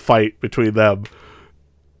becomes a fight between them.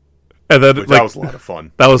 And then that was a lot of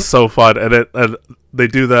fun. That was so fun, and they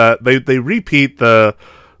do they repeat the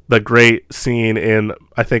great scene in,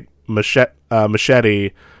 I think,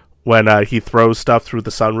 Machete when he throws stuff through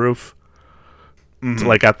the sunroof. To,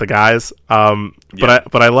 like, at the guys,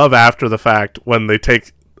 but I love after the fact when they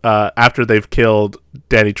take after they've killed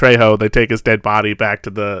Danny Trejo, they take his dead body back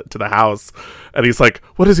to the house, and he's like,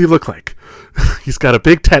 "What does he look like?" He's got a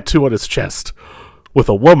big tattoo on his chest with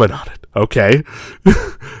a woman on it. Okay,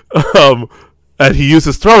 and he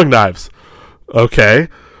uses throwing knives. Okay,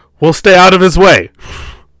 we'll stay out of his way.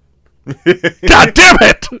 God damn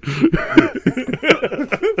it!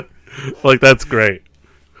 Like, that's great.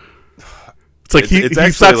 It's like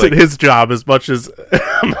he sucks at his job as much as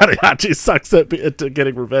Mariachi sucks at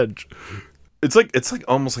getting revenge. It's like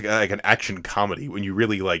almost like an action comedy when you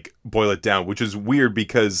really like boil it down, which is weird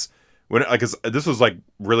because because this was like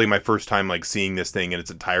really my first time like seeing this thing in its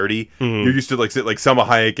entirety. Mm-hmm. You're used to like Salma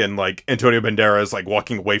Hayek and like Antonio Banderas like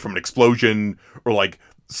walking away from an explosion, or like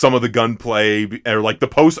some of the gunplay, or like the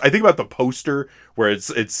post. I think about the poster where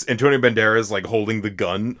it's Antonio Banderas like holding the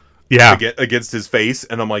gun. Yeah, against his face,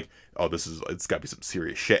 and I'm like, oh, it's got to be some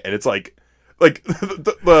serious shit. And it's like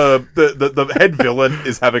the head villain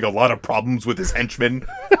is having a lot of problems with his henchmen.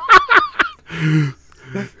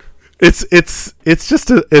 It's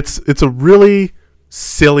just it's a really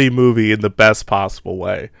silly movie in the best possible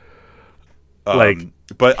way.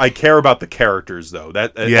 But I care about the characters though.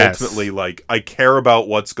 That yes. Ultimately, like, I care about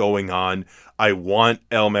what's going on. I want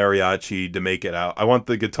El Mariachi to make it out. I want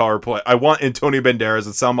the guitar play. I want Antonio Banderas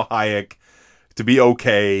and Salma Hayek to be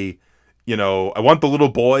okay. You know, I want the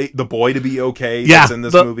boy to be okay. Yeah, that's in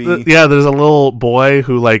this movie. There's a little boy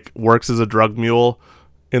who like works as a drug mule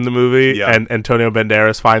in the movie, yeah. And Antonio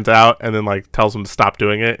Banderas finds out and then like tells him to stop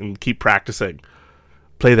doing it and keep practicing.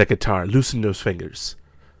 Play that guitar, loosen those fingers.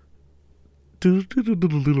 Yes.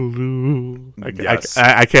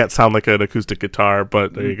 I can't sound like an acoustic guitar,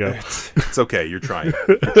 but there you go. It's okay. You're trying.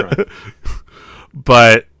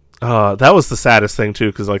 But that was the saddest thing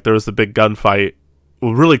too, because like there was the big gunfight,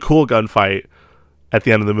 a really cool gunfight at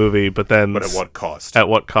the end of the movie. But at what cost? At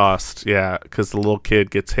what cost? Yeah, because the little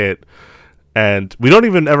kid gets hit, and we don't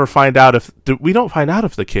even ever find out if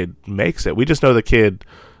the kid makes it. We just know the kid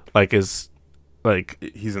like is like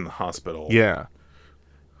he's in the hospital. Yeah,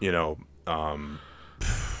 you know. But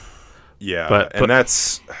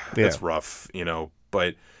that's rough, you know.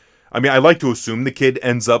 But I mean, I like to assume the kid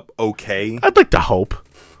ends up okay. I'd like to hope.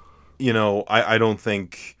 You know, I don't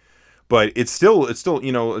think, but it's still,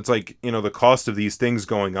 you know, it's like, you know, the cost of these things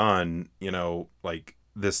going on, you know, like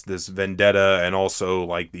this vendetta, and also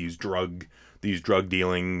like these drug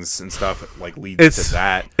dealings and stuff like leads to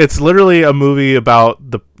that. It's literally a movie about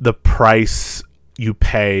the price you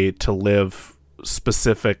pay to live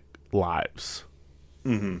specific lives.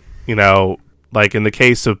 Mm-hmm. You know, like in the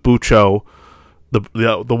case of Bucho,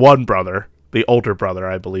 the one brother, the older brother,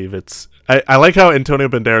 I believe I like how Antonio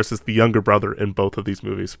Banderas is the younger brother in both of these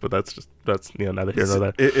movies, but that's neither here nor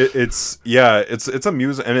there. It's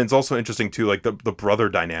amusing, and it's also interesting too, like the brother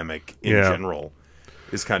dynamic in general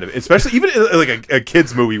is kind of, especially even in, like a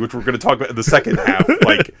kids movie, which we're going to talk about in the second half.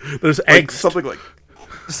 Like there's like something like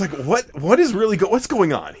it's like what is really what's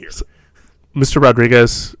going on here, Mr.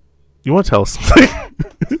 Rodriguez? You want to tell us something?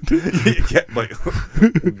 Yeah, like,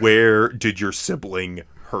 where did your sibling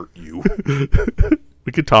hurt you?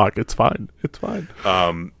 We could talk. It's fine.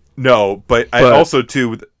 No, but I also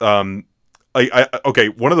too. Okay.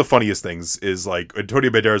 One of the funniest things is like Antonio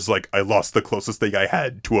Banderas is like, I lost the closest thing I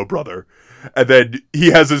had to a brother, and then he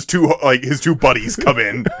has his two buddies come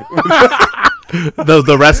in.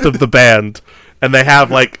 the rest of the band. And they have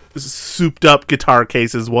like souped up guitar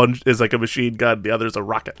cases. One is like a machine gun, the other is a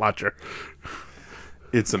rocket launcher.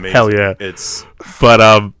 It's amazing. Hell yeah! It's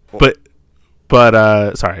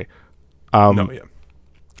sorry. No, yeah.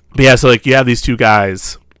 But yeah, so like you have these two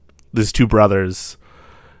guys, these two brothers,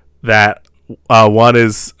 that one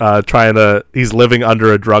is he's living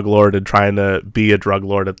under a drug lord and trying to be a drug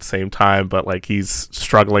lord at the same time, but like he's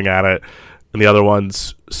struggling at it, and the other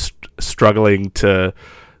one's struggling to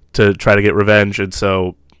try to get revenge. And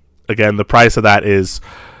so again, the price of that is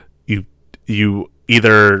you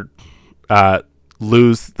either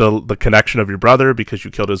lose the connection of your brother because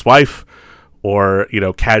you killed his wife, or you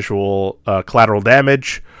know, casual collateral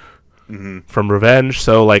damage from revenge.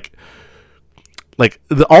 So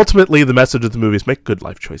ultimately the message of the movie is make good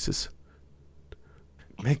life choices.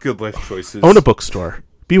 Make good life choices. Own a bookstore.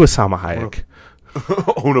 Be with Salma Hayek.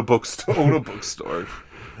 Own a bookstore. Own a bookstore.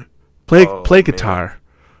 Play guitar.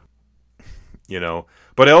 You know,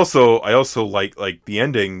 but I also like the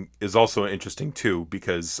ending is also interesting too,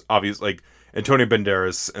 because obviously like Antonio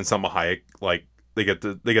Banderas and Salma Hayek, like they get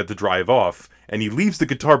to drive off, and he leaves the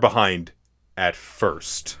guitar behind at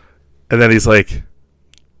first, and then he's like,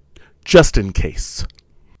 just in case,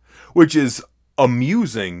 which is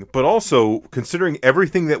amusing, but also, considering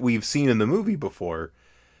everything that we've seen in the movie before,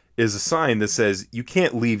 is a sign that says you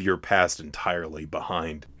can't leave your past entirely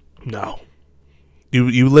behind. No.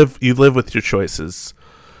 You live with your choices,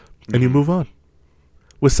 and you move on.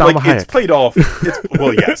 With Salma Hayek. It's played off.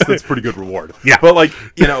 Well, yes, that's pretty good reward. Yeah, but like,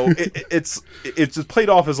 you know, it's just played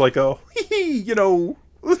off as like a you know,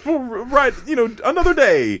 right, you know, another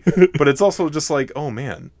day. But it's also just like, oh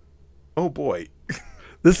man, oh boy.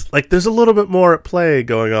 There's a little bit more at play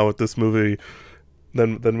going on with this movie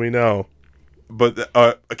than we know. But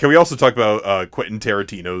can we also talk about Quentin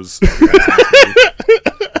Tarantino's?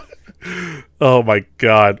 Oh my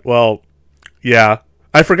god. Well, yeah.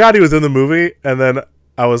 I forgot he was in the movie, and then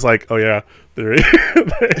I was like, oh yeah, there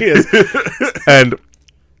he is. And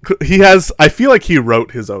he has, I feel like he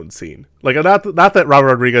wrote his own scene. Like, not that Robert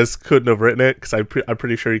Rodriguez couldn't have written it, because I'm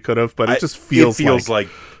pretty sure he could have, but it just feels like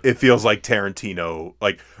Tarantino.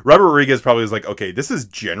 Like, Robert Rodriguez probably was like, okay, this is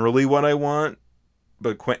generally what I want,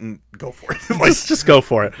 but Quentin, go for it. Like, just go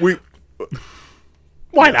for it.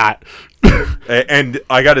 Why not? And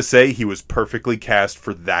I gotta say, he was perfectly cast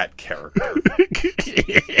for that character.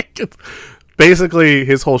 Basically,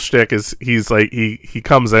 his whole shtick is he's like he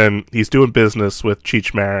comes in, he's doing business with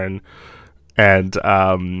Cheech Marin and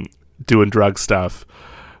doing drug stuff,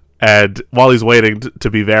 and while he's waiting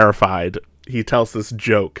to be verified, he tells this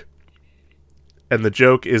joke, and the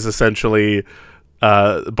joke is essentially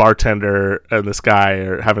the bartender and this guy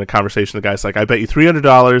are having a conversation. The guy's like, I bet you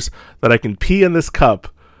 $300 that I can pee in this cup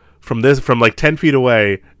from like 10 feet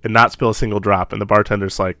away and not spill a single drop. And the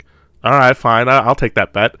bartender's like, all right, fine, I'll take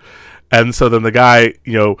that bet. And so then the guy,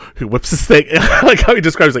 you know, he whips his thing, like how he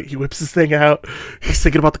describes, like, he whips his thing out, he's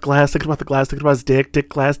thinking about the glass, thinking about his dick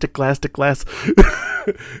glass.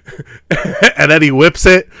 And then he whips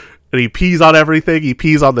it, and he pees on everything. He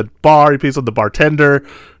pees on the bar, he pees on the bartender,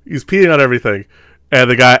 he's peeing on everything. And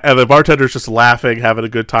the bartender's just laughing, having a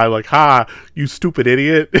good time, like, ha, you stupid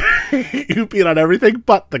idiot. You peed on everything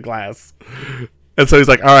but the glass. And so he's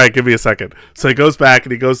like, all right, give me a second. So he goes back,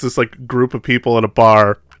 and he goes to this, like, group of people in a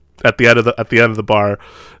bar at the end of the bar,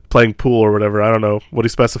 playing pool or whatever. I don't know what he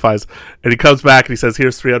specifies. And he comes back, and he says,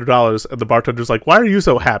 here's $300. And the bartender's like, why are you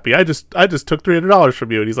so happy? I just took $300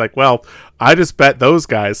 from you. And he's like, well, I just bet those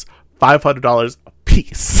guys $500 a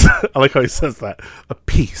piece. I like how he says that. A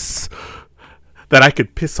piece. That I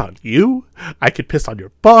could piss on you, I could piss on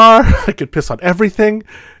your bar, I could piss on everything,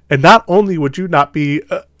 and not only would you not be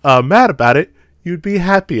mad about it, you'd be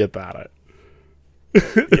happy about it.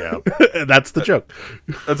 Yeah. And that's the joke.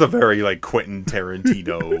 That's a very, like, Quentin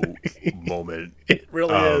Tarantino moment. It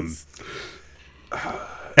really is.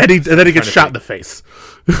 And then he gets shot in the face.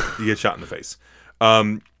 He gets shot in the face.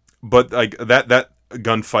 But, like, that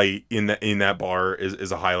gunfight in that bar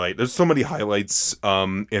is a highlight. There's so many highlights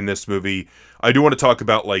in this movie. I do want to talk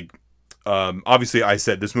about, like, obviously I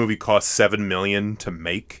said this movie cost $7 million to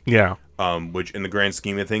make. Yeah. Which in the grand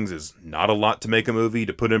scheme of things is not a lot to make a movie.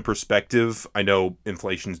 To put in perspective, I know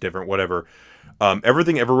inflation's different, whatever.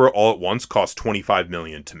 Everything Everywhere All at Once cost $25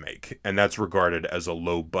 million to make, and that's regarded as a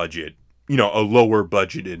low budget, you know, a lower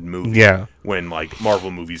budgeted movie. Yeah. When, like,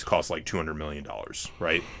 Marvel movies cost like $200 million,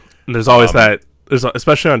 right? And there's always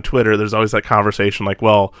especially on Twitter, there's always that conversation like,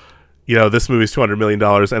 well, you know, this movie's $200 million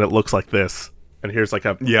and it looks like this, and here's like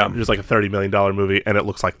a $30 million movie and it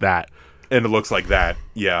looks like that, and it looks like that.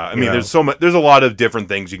 Yeah, I mean, there's a lot of different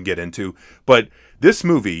things you can get into, but this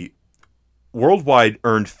movie worldwide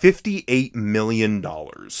earned $58 million.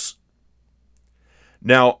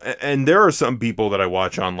 Now, and there are some people that I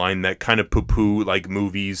watch online that kind of poo-poo like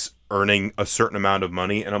movies earning a certain amount of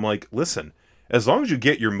money, and I'm like, listen. As long as you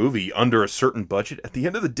get your movie under a certain budget, at the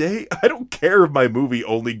end of the day, I don't care if my movie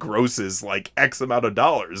only grosses like X amount of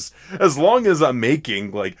dollars. As long as I'm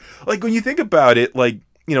making like when you think about it, like,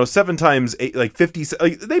 you know, 7 times 8, like 50.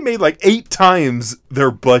 Like, they made like 8 times their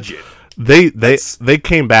budget. They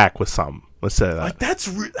came back with some. Let's say that. Like that's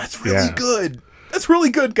really good. That's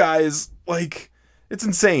really good, guys. Like, it's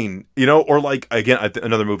insane, you know. Or like, again,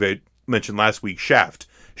 another movie I mentioned last week, Shaft.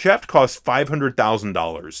 Shaft cost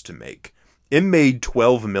 $500,000 to make. It made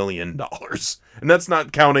 $12 million. And that's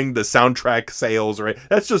not counting the soundtrack sales, right?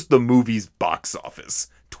 That's just the movie's box office.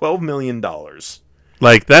 $12 million.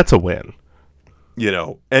 Like, that's a win.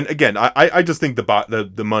 And again, I just think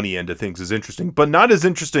the money end of things is interesting, but not as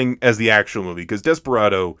interesting as the actual movie, because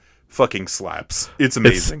Desperado fucking slaps. It's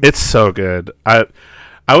amazing. It's so good. I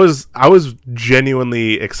was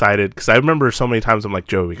genuinely excited because I remember so many times I'm like,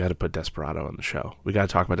 Joe, we got to put Desperado on the show. We got to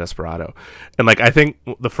talk about Desperado. And like, I think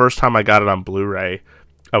the first time I got it on Blu-ray,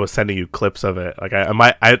 I was sending you clips of it. Like,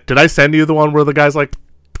 did I send you the one where the guy's like,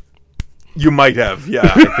 you might have, yeah,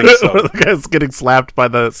 I think so. The guy's getting slapped by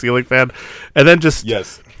the ceiling fan, and then just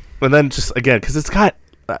yes, and then just again, because it's got,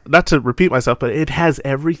 not to repeat myself, but it has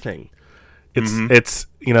everything. It's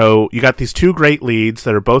you got these two great leads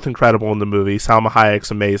that are both incredible in the movie. Salma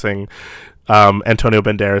Hayek's amazing, Antonio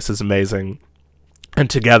Banderas is amazing, and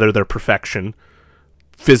together they're perfection,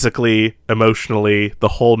 physically, emotionally, the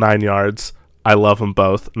whole 9 yards. I love them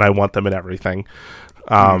both, and I want them in everything.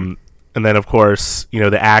 And then, of course,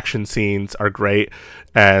 the action scenes are great,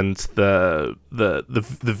 and the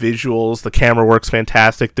visuals, the camera work's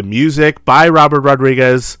fantastic. The music by Robert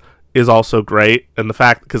Rodriguez is also great, and the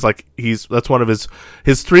fact, because like that's one of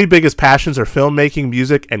his three biggest passions are filmmaking,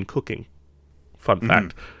 music, and cooking. Fun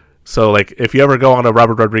fact. So, like, if you ever go on a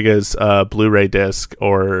Robert Rodriguez Blu-ray disc,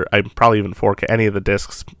 or probably even 4K, any of the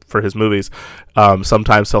discs for his movies,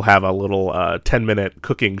 sometimes he'll have a little 10-minute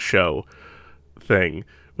cooking show thing,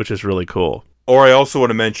 which is really cool. Or I also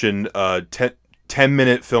want to mention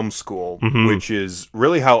 10-Minute Film School, which is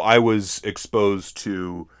really how I was exposed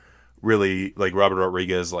to really like Robert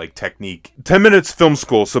Rodriguez like technique. 10 Minutes Film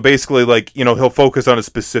School. So basically, like, he'll focus on a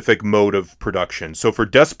specific mode of production. So for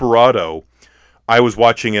Desperado, I was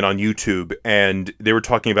watching it on YouTube, and they were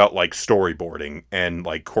talking about like storyboarding and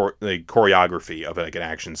like choreography of like an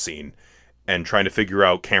action scene, and trying to figure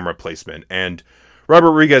out camera placement. And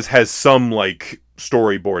Robert Rodriguez has some like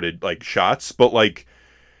storyboarded like shots, but like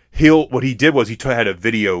what he did was he had a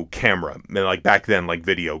video camera, and like back then like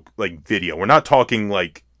video. We're not talking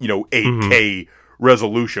like 8K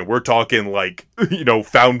resolution. We're talking like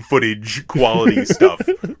found footage quality stuff,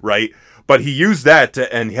 right? But he used that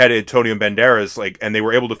and he had Antonio Banderas and they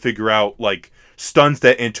were able to figure out like stunts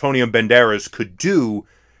that Antonio Banderas could do,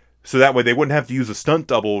 so that way they wouldn't have to use a stunt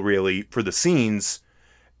double really for the scenes,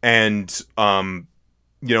 and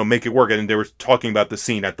make it work. And they were talking about the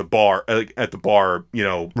scene at the bar, right,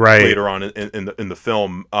 later on in the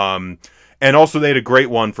film. And also they had a great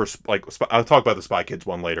one for like, I'll talk about the Spy Kids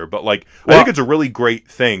one later, but I think it's a really great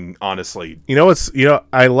thing, honestly.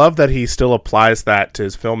 I love that he still applies that to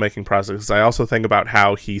his filmmaking process, because I also think about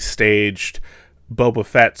how he staged Boba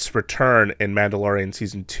Fett's return in Mandalorian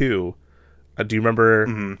season 2. Do you remember?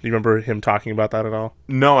 Do you remember him talking about that at all?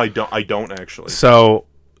 No, I don't actually. So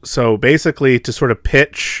basically, to sort of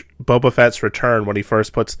pitch Boba Fett's return when he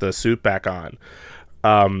first puts the suit back on,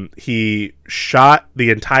 he shot the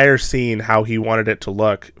entire scene how he wanted it to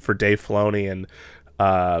look for Dave Filoni and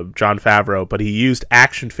Jon Favreau, but he used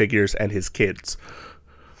action figures and his kids.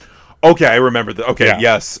 Okay, I remember that. Okay, yeah.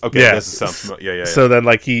 Yes. Okay, yeah. This sounds familiar. Yeah. So then,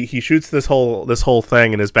 like, he shoots this whole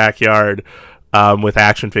thing in his backyard with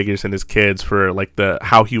action figures and his kids for like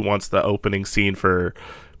how he wants the opening scene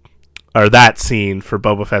that scene for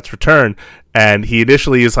Boba Fett's return, and he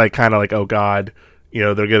initially is like kind of like, oh god,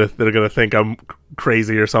 they're gonna think I'm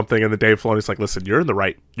crazy or something, and the Dave Filoni's like, listen, you're in the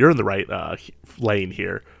right lane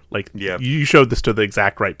here. Like, yeah, you showed this to the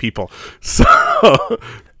exact right people. So,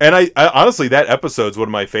 and I honestly, that episode's one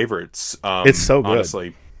of my favorites. It's so good.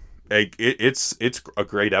 Honestly, it's a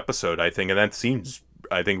great episode, I think, and that seems,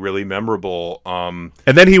 I think, really memorable. And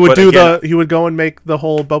then he would he would go and make the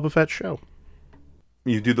whole Boba Fett show.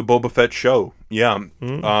 You do the Boba Fett show, yeah.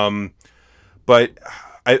 But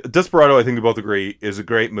Desperado, I think we both agree, is a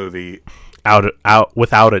great movie. Out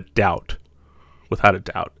without a doubt,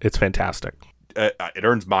 it's fantastic. It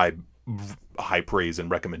earns my high praise and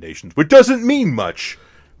recommendations, which doesn't mean much.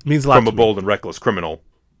 It means a lot from a bold and reckless criminal.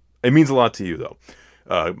 It means a lot to you, though.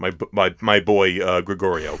 My boy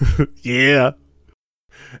Gregorio. Yeah.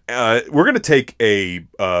 We're gonna take a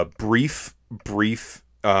brief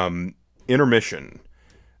intermission.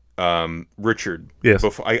 Richard. Yes.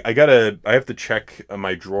 Before I have to check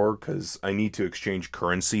my drawer because I need to exchange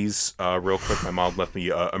currencies real quick. My mom left me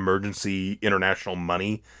emergency international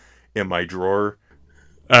money in my drawer.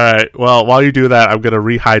 All right. Well, while you do that, I'm gonna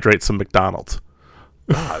rehydrate some McDonald's.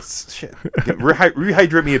 Shit.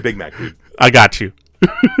 Rehydrate me a Big Mac, dude. I got you.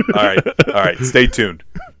 All right. Stay tuned.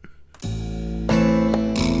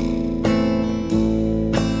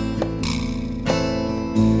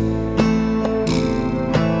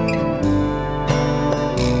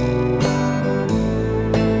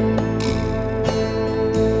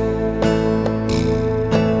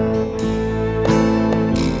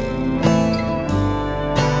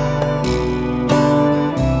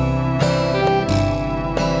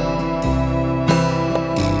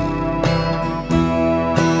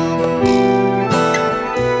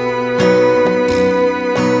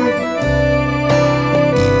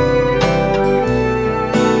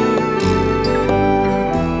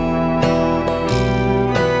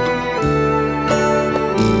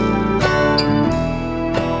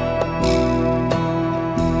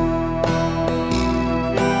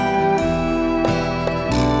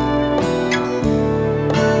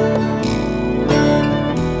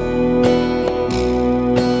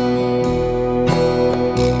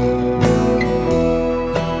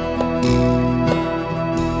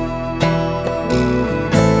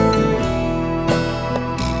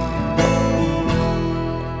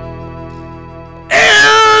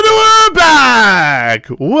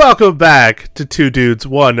 back. Welcome back to Two Dudes,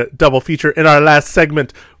 One Double Feature. In our last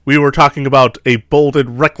segment, we were talking about a bold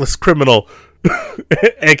and reckless criminal,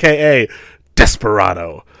 a.k.a.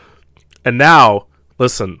 Desperado. And now,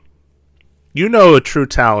 listen, you know a true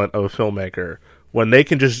talent of a filmmaker when they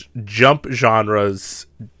can just jump genres,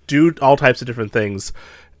 do all types of different things,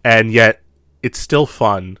 and yet it's still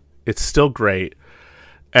fun. It's still great.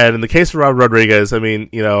 And in the case of Robert Rodriguez, I mean,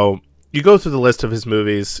 you know, you go through the list of his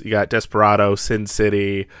movies. You got Desperado, Sin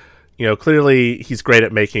City. You know, clearly he's great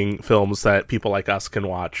at making films that people like us can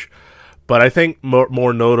watch. But I think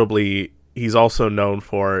more notably, he's also known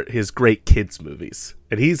for his great kids movies.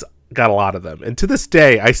 And he's got a lot of them. And to this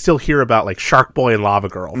day, I still hear about, like, Shark Boy and Lava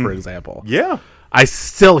Girl, for example. Yeah. I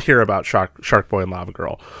still hear about Shark Boy and Lava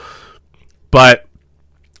Girl. But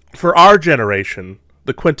for our generation,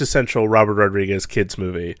 the quintessential Robert Rodriguez kids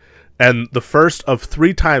movie, and the first of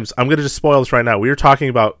 3 times, I'm going to just spoil this right now. We were talking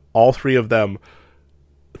about all 3 of them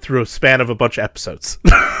through a span of a bunch of episodes.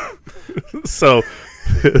 So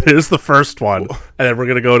here's the first one, and then we're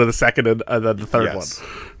going to go to the second and then the third one.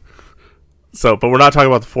 So, but we're not talking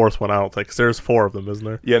about the fourth one, I don't think, because there's 4 of them, isn't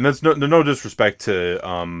there? Yeah, and that's no disrespect to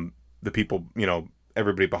the people, you know,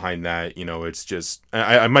 everybody behind that. You know, it's just,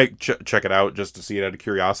 I might check it out just to see it out of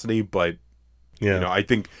curiosity, but, yeah, you know, I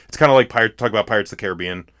think it's kind of like talk about Pirates of the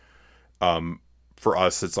Caribbean. For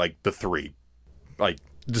us, it's like the 3, like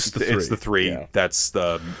just the 3. It's the 3. Yeah. That's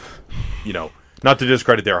the, you know, not to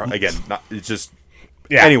discredit there again. It's just,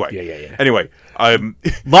 yeah. Anyway, Yeah. Anyway,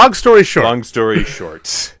 long story short. Long story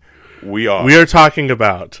short, we are talking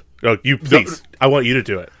about. Oh, you please. I want you to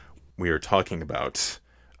do it. We are talking about,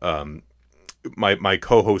 my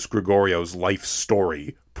co-host Gregorio's life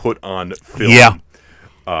story put on film.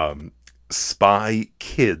 Yeah. Spy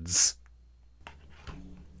Kids.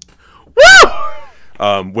 Woo!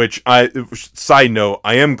 Which side note,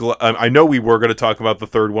 I am I know we were going to talk about the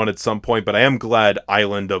third one at some point, but I am glad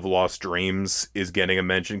Island of Lost Dreams is getting a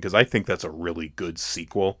mention because I think that's a really good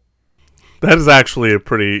sequel. That is actually a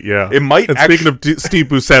pretty, yeah. It might. And speaking of Steve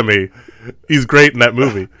Buscemi, he's great in that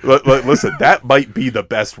movie. Listen, that might be the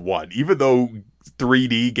best one, even though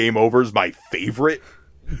 3D Game Over is my favorite.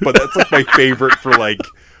 But that's like my favorite for like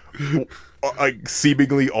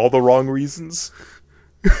seemingly all the wrong reasons.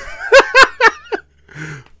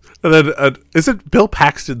 And then, isn't Bill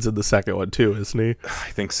Paxton's in the second one too, isn't he?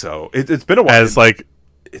 I think so. It's been a while. As like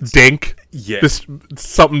Dink? Yeah.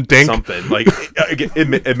 Something Dink? Something. Like,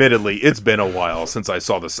 admittedly, it's been a while since I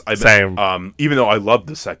saw this. Same. Even though I loved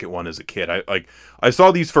the second one as a kid. I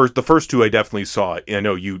saw the first 2 I definitely saw. And I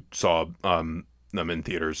know you saw them in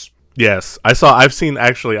theaters. Yes. I've seen,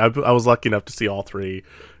 actually, I was lucky enough to see all 3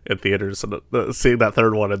 in theaters. And seeing that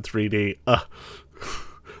third one in 3D.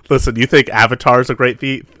 Listen, you think Avatar's a great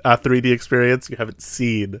 3D experience? You haven't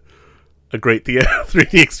seen a great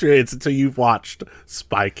 3D experience until you've watched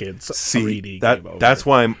Spy Kids 3D. That's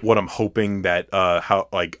why I'm hoping that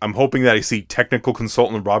I'm hoping that I see technical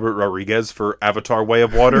consultant Robert Rodriguez for Avatar: Way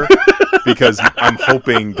of Water because I'm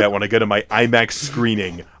hoping that when I go to my IMAX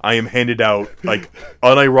screening, I am handed out, like,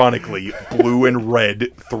 unironically, blue and red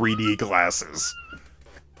 3D glasses.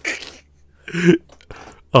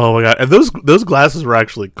 Oh my god! And those glasses were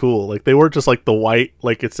actually cool. Like, they weren't just like the white,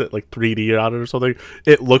 like it's like 3D on it or something.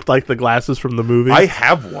 It looked like the glasses from the movie. I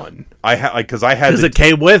have one. Because it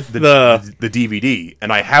came with the DVD,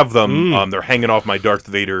 and I have them. They're hanging off my Darth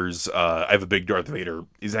Vader's. I have a big Darth Vader.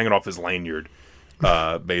 He's hanging off his lanyard.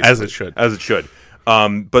 Basically, as it should.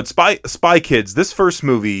 But Spy Kids. This first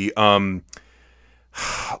movie. Like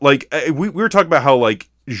we were talking about how, like,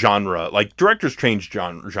 genre, like, directors change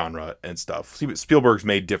genre and stuff. Spielberg's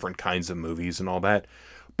made different kinds of movies and all that,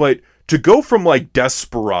 but to go from, like,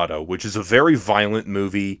 Desperado, which is a very violent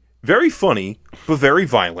movie, very funny but very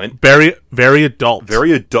violent, very adult,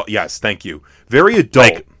 yes, thank you, very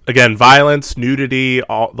adult, like, again, violence, nudity,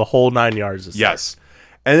 the whole 9 yards. Yes,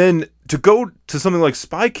 and then to go to something like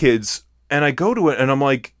Spy Kids, and I go to it and I'm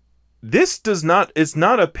like, it's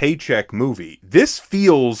not a paycheck movie. This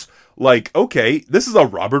feels like, okay, this is a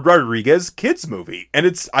Robert Rodriguez kids movie,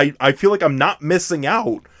 and I feel like I'm not missing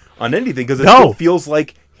out on anything because it still feels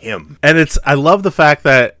like him. And I love the fact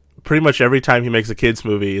that pretty much every time he makes a kids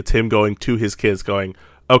movie, it's him going to his kids, going,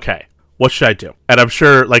 okay, what should I do? And I'm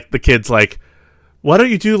sure, like, the kids, like, why don't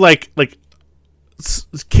you do like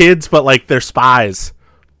kids, but like they're spies,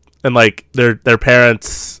 and like their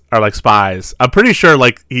parents are like spies. I'm pretty sure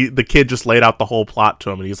like the kid just laid out the whole plot to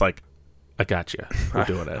him, and he's like, I got you. We're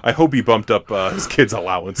doing it. I hope he bumped up his kid's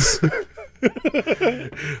allowance.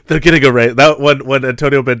 They're getting a raise. That when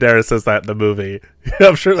Antonio Banderas says that in the movie,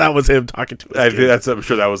 I'm sure that was him talking to his kid. I'm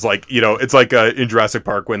sure that was like, it's like in Jurassic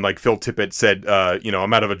Park when like Phil Tippett said,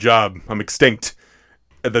 I'm out of a job, I'm extinct,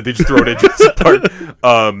 and then they just throw it in Jurassic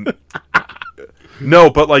Park. No,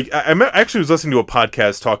 but like I actually was listening to a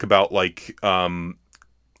podcast talk about like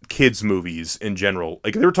kids movies in general.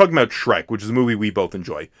 Like they were talking about Shrek, which is a movie we both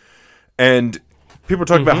enjoy, and people are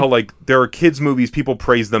talking about how like there are kids movies, people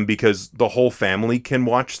praise them because the whole family can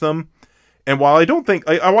watch them. And while I don't think,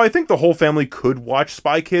 while I think the whole family could watch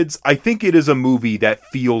Spy Kids, I think it is a movie that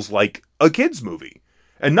feels like a kids movie.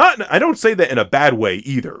 And I don't say that in a bad way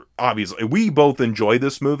either. Obviously, we both enjoy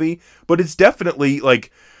this movie, but it's definitely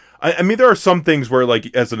like, I mean, there are some things where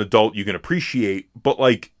like as an adult you can appreciate, but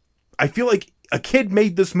like I feel like a kid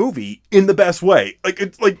made this movie in the best way. Like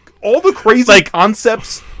it's like all the crazy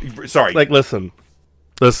concepts. Sorry, like listen.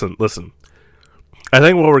 I think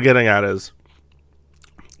what we're getting at is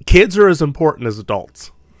kids are as important as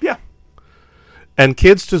adults. Yeah. And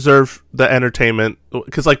kids deserve the entertainment.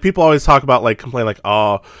 Because, like, people always talk about, like, complain, like,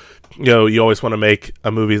 you always want to make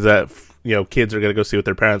a movie that, kids are going to go see with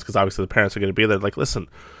their parents because obviously the parents are going to be there. Like, listen,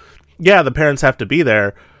 yeah, the parents have to be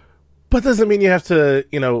there, but doesn't mean you have to,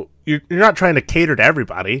 you're not trying to cater to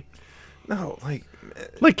everybody. No,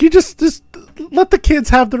 like you just let the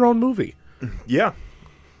kids have their own movie. Yeah.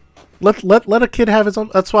 Let a kid have his own.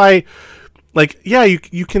 That's why, like, yeah,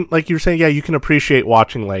 you can, like you're saying, yeah, you can appreciate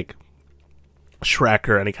watching like Shrek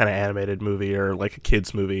or any kind of animated movie or like a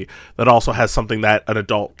kid's movie that also has something that an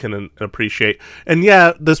adult can appreciate. And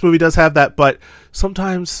yeah, this movie does have that, but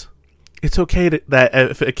sometimes it's okay that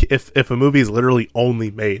if a movie is literally only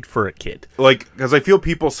made for a kid, like, because I feel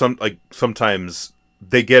people sometimes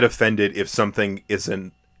they get offended if something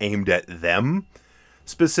isn't aimed at them.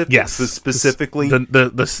 Specifically,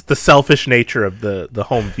 the selfish nature of the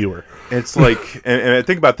home viewer. It's like, and I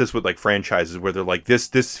think about this with like franchises where they're like,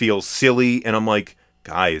 this feels silly, and I'm like,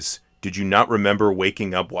 guys, did you not remember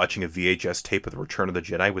waking up watching a VHS tape of the Return of the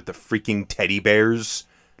Jedi with the freaking teddy bears?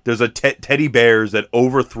 There's a teddy bears that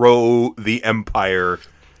overthrow the Empire.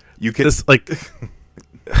 You can it's like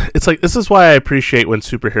this is why I appreciate when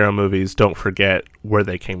superhero movies don't forget where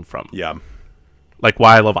they came from. Yeah. Like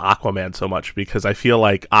why I love Aquaman so much, because I feel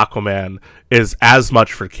like Aquaman is as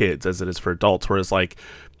much for kids as it is for adults. Whereas, like,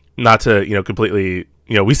 not to, completely,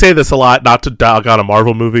 we say this a lot, not to dog on a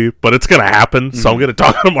Marvel movie, but it's going to happen. So I'm going to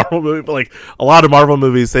dog on a Marvel movie. But like a lot of Marvel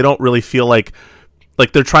movies, they don't really feel like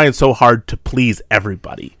they're trying so hard to please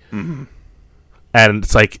everybody. Mm-hmm. And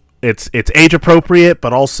it's like, it's age appropriate,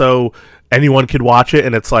 but also anyone could watch it.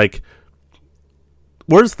 And it's like,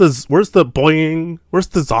 Where's the boing? Where's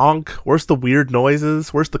the zonk? Where's the weird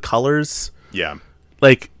noises? Where's the colors? Yeah.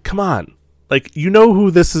 Like, come on. Like,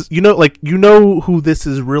 who this is, who this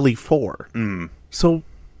is really for. Mm. So,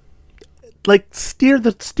 like, steer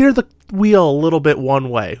the wheel a little bit one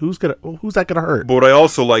way. Who's that gonna hurt? But what I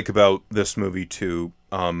also like about this movie too,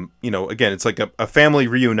 again, it's like a family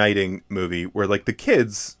reuniting movie where like the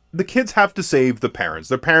kids have to save the parents.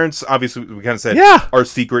 Their parents, obviously, we kind of said, are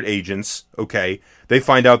secret agents. Okay, they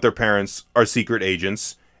find out their parents are secret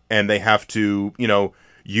agents, and they have to,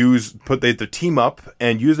 they team up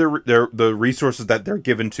and use the resources that they're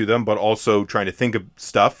given to them, but also trying to think of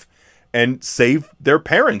stuff and save their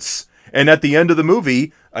parents. And at the end of the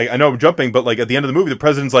movie, I know I'm jumping, but like at the end of the movie, the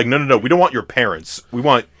president's like, no, we don't want your parents. We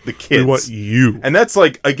want the kids. We want you. And that's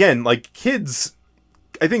like, again, like kids.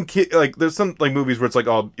 I think like there's some like movies where it's like,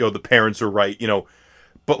 oh, the parents are right,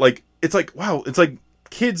 but like it's like, wow, it's like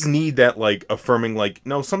kids need that like affirming, like,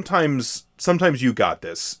 no, sometimes you got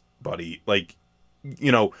this, buddy. Like,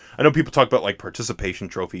 I know people talk about like participation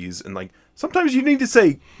trophies, and like sometimes you need to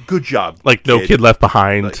say good job, like kid. No kid left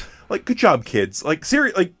behind, like good job, kids. Like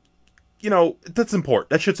seriously, like that's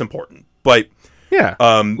important. That shit's important. But yeah,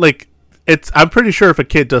 like I'm pretty sure if a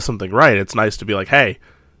kid does something right, it's nice to be like, hey,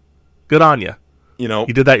 good on you.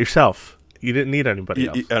 You did that yourself. You didn't need anybody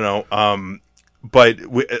else. But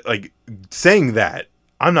like saying that,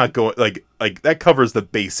 I'm not going like that covers the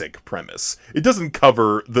basic premise. It doesn't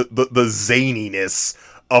cover the zaniness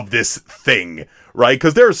of this thing, right?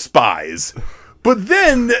 Because there are spies, but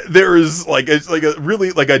then there's like a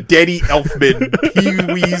really like a Danny Elfman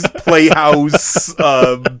Pee-wee's Playhouse,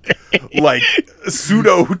 like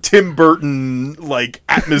pseudo Tim Burton like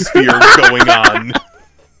atmosphere going on.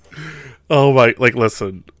 Oh my, like,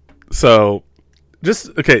 listen. So,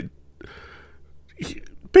 okay.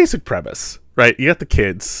 Basic premise, right? You got the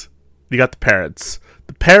kids, you got the parents.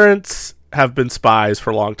 The parents have been spies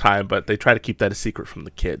for a long time, but they try to keep that a secret from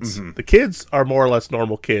the kids. Mm-hmm. The kids are more or less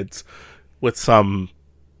normal kids with some,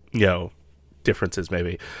 differences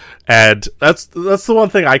maybe. And that's the one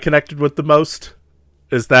thing I connected with the most,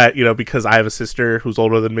 is that, you know, because I have a sister who's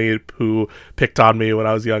older than me who picked on me when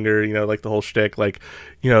I was younger, you know, like the whole shtick, like,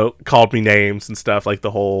 you know, called me names and stuff, like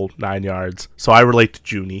the whole 9 yards. So I relate to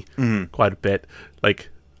Junie quite a bit. Like,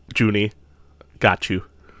 Junie, got you.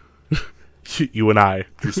 You and I.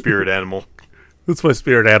 Your spirit animal. That's my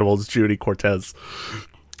spirit animal, is Junie Cortez.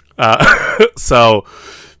 So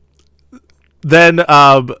then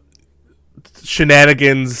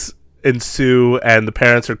shenanigans ensue, and the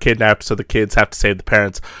parents are kidnapped, so the kids have to save the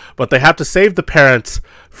parents. But they have to save the parents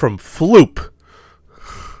from Floop,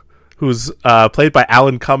 who's played by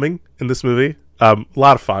Alan Cumming in this movie. A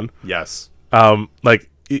lot of fun. Yes. Like,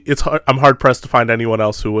 it's hard, I'm hard pressed to find anyone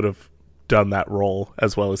else who would have done that role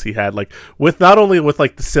as well as he had, like, with not only with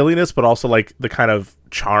like the silliness but also like the kind of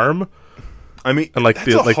charm. I mean, and like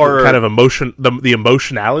that's the kind of emotion, the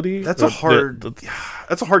emotionality. That's a hard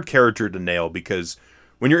character to nail, because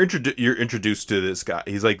when you're introduced to this guy,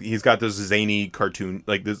 he's got this zany cartoon,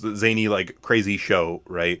 like this zany, like, crazy show,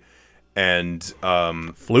 right? And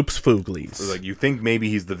Floop's Fooglies. Like, you think maybe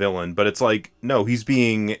he's the villain, but it's like, no, he's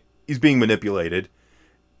being manipulated,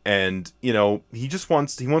 and, you know, he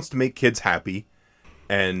wants to make kids happy,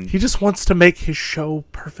 and he just wants to make his show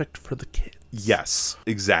perfect for the kids. Yes,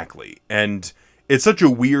 exactly. And it's such a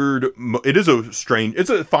weird, it's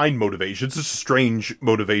a fine motivation. It's just a strange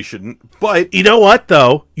motivation. But you know what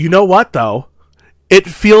though? It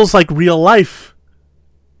feels like real life.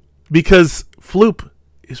 Because Floop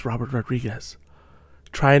is Robert Rodriguez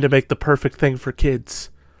trying to make the perfect thing for kids.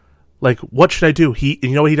 Like, what should I do? You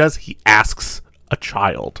know what he does? He asks a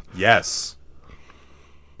child. Yes.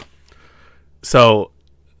 So,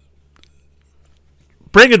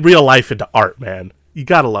 bringing real life into art, man. You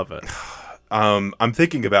gotta love it. I'm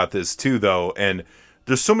thinking about this too, though, and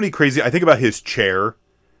there's so many crazy. I think about his chair,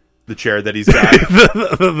 the chair that he's got,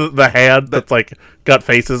 the hand that's like got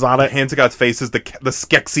faces on it. Hands that got faces. The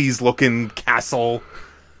Skeksis looking castle.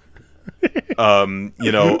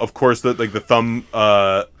 You know, of course, the thumb,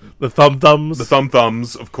 the thumb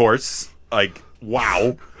thumbs, of course. Like,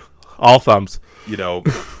 wow, all thumbs. You know.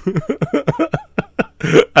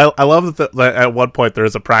 I love that at one point there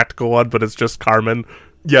is a practical one, but it's just Carmen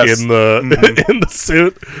in the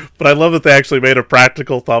suit. But I love that they actually made a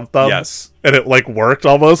practical thumb. Yes, and it like worked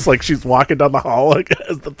almost, like she's walking down the hall like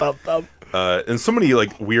as the thumb. And so many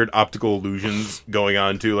like weird optical illusions going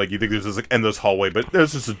on too. Like, you think there's this like endless hallway, but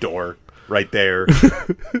there's just a door right there.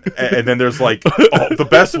 And then there's like the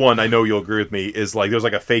best one, I know you'll agree with me, is like there's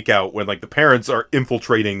like a fake out when like the parents are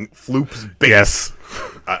infiltrating Floop's base. Yes.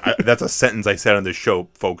 That's a sentence I said on this show,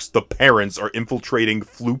 folks. The parents are infiltrating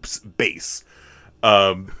Floop's base.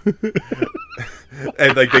 And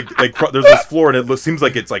like there's this floor, and it seems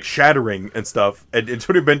like it's like shattering and stuff. And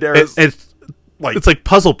Antonio Banderas, it's like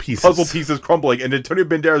puzzle pieces crumbling, and Antonio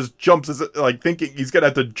Banderas jumps, like thinking he's gonna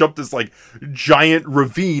have to jump this like giant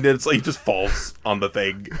ravine, and it's like he just falls on the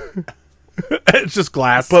thing. It's just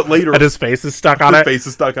glass, but later, and his face is stuck on it.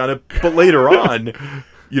 But later on,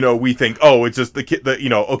 you know, we think, oh, it's just the kid. You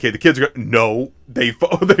know, okay, the kids are no, they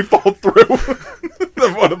fall through.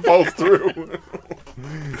 The one falls through.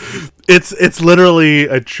 It's literally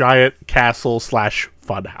a giant castle /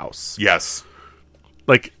 funhouse. Yes.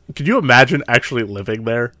 Like, could you imagine actually living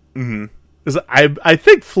there? Mm-hmm. I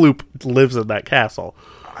think Floop lives in that castle.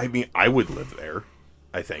 I mean, I would live there,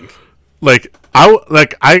 I think.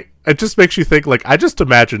 It just makes you think, like, I just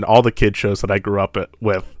imagine all the kid shows that I grew up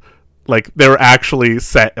with, like, they were actually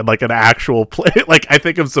set in, like, an actual place. Like, I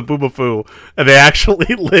think of Zaboomafoo, and they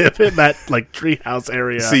actually live in that, like, treehouse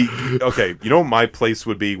area. See, okay, you know what my place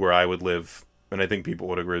would be where I would live, and I think people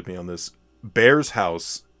would agree with me on this? Bear's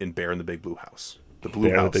house in Bear in the Big Blue House. The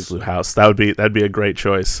Blue House. The Big Blue House. That'd be a great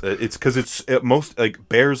choice. It's because it's most like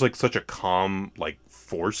Bear's like such a calm like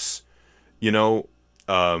force, you know.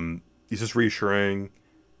 He's just reassuring.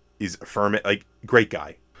 He's affirming. Like, great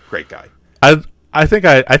guy. I think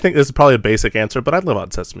this is probably a basic answer, but I'd live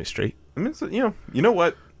on Sesame Street. I mean, you know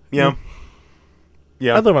what? Yeah.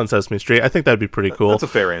 Yeah, I'd live on Sesame Street. I think that'd be pretty cool. That's a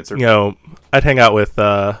fair answer. You know, I'd hang out with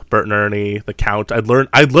Bert and Ernie, the Count. I'd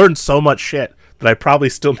learn so much shit that I probably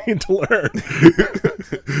still need to learn.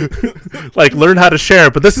 Like, learn how to share,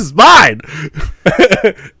 but this is mine.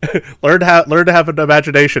 learn to have an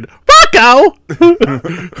imagination. Rocco.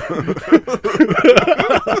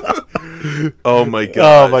 Oh my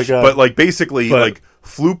god. But like basically, like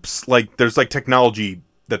Floop's, like there's like technology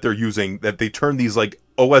that they're using that they turn these like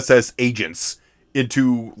OSS agents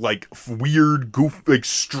into like weird,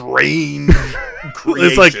 strange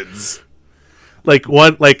creations. It's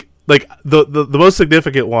like like the most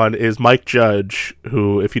significant one is Mike Judge,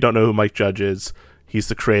 who, if you don't know who Mike Judge is, he's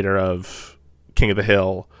the creator of King of the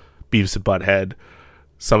Hill, Beavis and Butthead,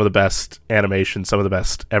 some of the best animation, some of the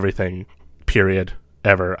best everything, period,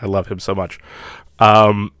 ever. I love him so much.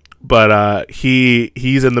 But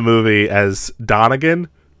he's in the movie as Donegan,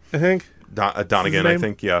 I think. Donegan, I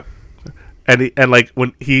think, yeah. And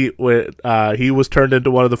when he was turned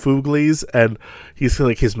into one of the Fooglies, and he's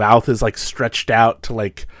like, his mouth is like stretched out to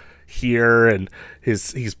like here, and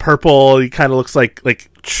he's purple. He kind of looks like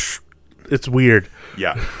it's weird.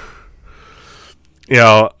 Yeah. You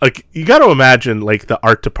know, like, you got to imagine, like, the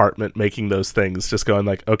art department making those things, just going,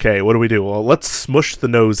 like, okay, what do we do? Well, let's smush the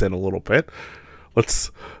nose in a little bit. Let's,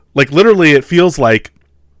 like, literally, it feels like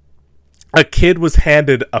a kid was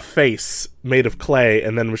handed a face made of clay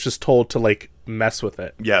and then was just told to, like, mess with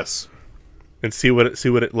it. Yes. And see what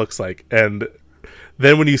it looks like. And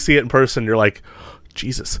then when you see it in person, you're like,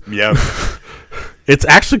 Jesus. Yeah. It's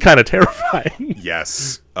actually kind of terrifying.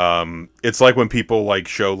 Yes. It's like when people like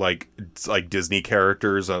show like Disney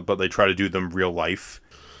characters, but they try to do them real life,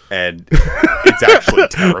 and it's actually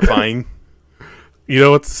terrifying. You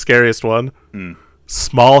know what's the scariest one?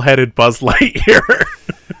 Small-headed Buzz Lightyear.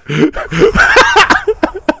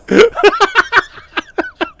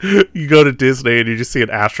 You go to Disney and you just see an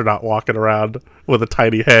astronaut walking around with a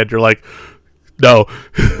tiny head. You're like, no.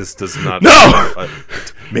 This does not... No!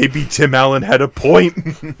 Maybe Tim Allen had a point.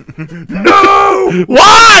 No!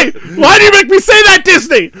 Why? Why do you make me say that,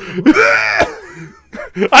 Disney?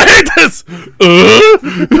 I hate this!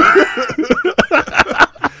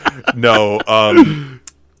 No,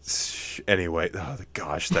 anyway, oh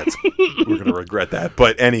gosh, we're gonna regret that.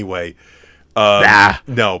 But anyway,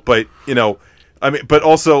 no, but you know, I mean, but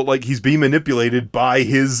also like he's being manipulated by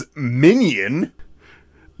his minion,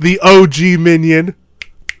 the OG minion,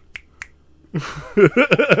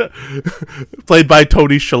 played by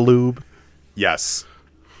Tony Shalhoub. Yes,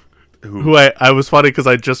 who I was funny because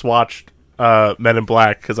I just watched Men in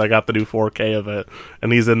Black because I got the new 4K of it,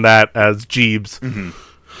 and he's in that as Jeebs. Mm-hmm.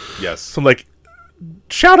 Yes, so I'm like,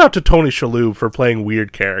 shout out to Tony Shalhoub for playing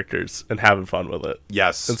weird characters and having fun with it.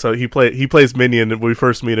 Yes. And so he plays Minion, and when we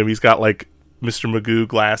first meet him, he's got like Mr. Magoo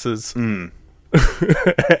glasses.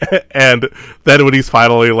 And then when he's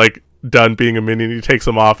finally like done being a Minion, he takes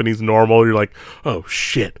them off and he's normal. You're like, oh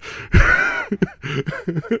shit.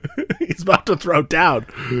 He's about to throw down.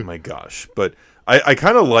 Oh my gosh. But I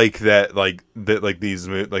kind of like that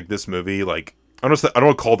this movie, like, I don't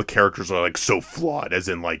want to call the characters like so flawed, as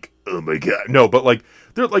in like, oh my god, no, but like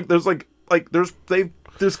they're like there's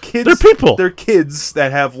kids, they're people, they're kids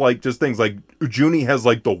that have like just things like Junie has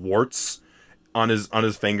like the warts on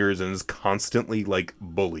his fingers and is constantly like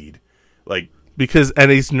bullied, like and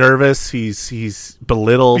he's nervous, he's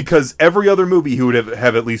belittled because every other movie he would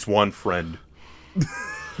have at least one friend.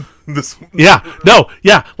 Like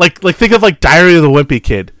think of like Diary of the Wimpy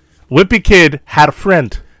Kid. Wimpy Kid had a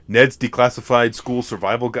friend. Ned's declassified school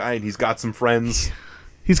survival guy, and he's got some friends.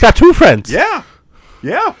 He's got two friends. Yeah.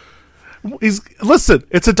 Listen,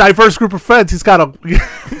 it's a diverse group of friends. He's got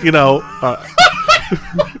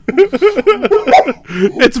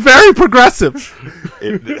it's very progressive.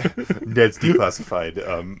 Ned's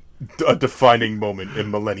declassified, a defining moment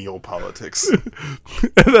in millennial politics.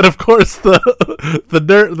 And then, of course, the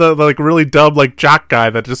like really dumb like jock guy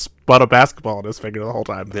that just spun a basketball in his finger the whole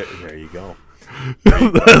time. There you go.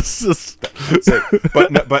 That's it.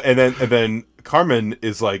 But and then Carmen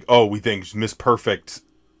is like, oh, we think she's Miss Perfect.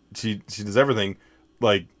 She does everything,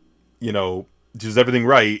 like, you know, she does everything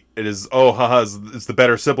right. It is, oh, haha, it's the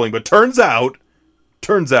better sibling. But turns out,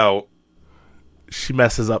 she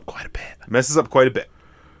messes up quite a bit. Messes up quite a bit.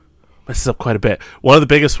 One of the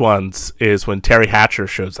biggest ones is when Terry Hatcher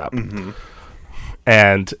shows up. Mm-hmm.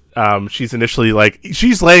 And she's initially like,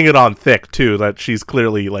 she's laying it on thick too, that she's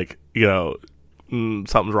clearly like, you know,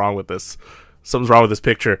 something's wrong with this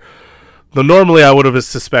picture. Though normally I would have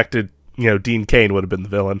suspected, you know, Dean Cain would have been the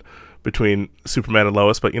villain between Superman and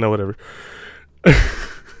Lois, but you know, whatever.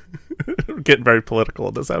 We're getting very political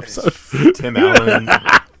in this episode. Tim Allen,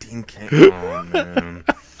 Dean Cain. Oh man.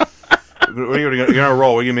 You're gonna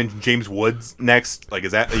roll. Are you gonna mention James Woods next? Like,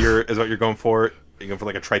 is what you're going for? Are you going for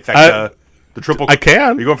like a trifecta? The triple. I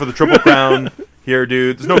can. You're going for the Triple Crown here,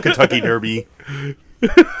 dude. There's no Kentucky Derby.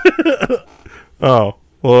 Oh,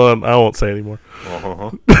 well, I won't say anymore. Uh-huh.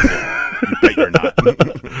 You bet you're not.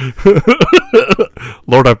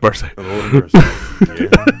 Lord have mercy.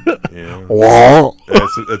 Yeah. Wow.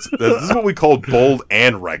 This is what we call bold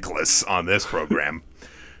and reckless on this program.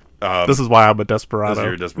 This is why I'm a desperado.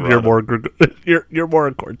 You're a desperado. You're more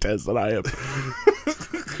a Cortez than I am.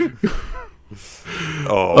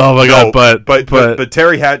 Oh my god! But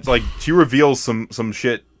Terry Hatcher, like, she reveals some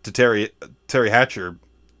shit to Terry Hatcher.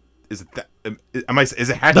 Is it is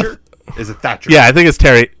it Hatcher? Is it Thatcher? Yeah, I think it's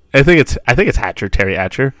Terry. I think it's Hatcher. Terry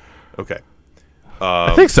Hatcher. Okay.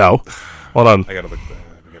 I think so. Hold on. I gotta look.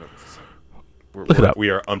 Look it up. We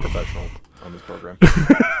are unprofessional on this program.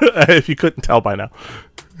 If you couldn't tell by now.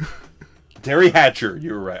 Terry Hatcher.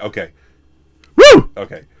 You were right. Okay. Woo!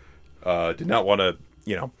 Okay. Did not want to,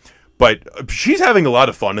 but she's having a lot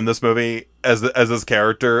of fun in this movie as this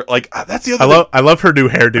character. Like, that's the other. I love her new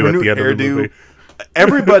hairdo at the end of the movie.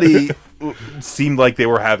 Everybody seemed like they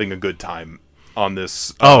were having a good time on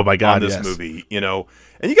this. Oh my god! On this movie, and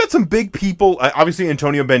you got some big people. Obviously,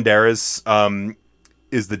 Antonio Banderas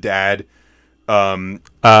is the dad. Carla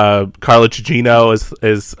Gugino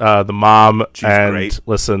is the mom. She's great.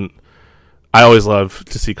 Listen, I always love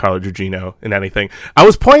to see Carla Gugino in anything. I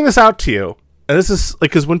was pointing this out to you, and this is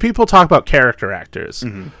like, because when people talk about character actors,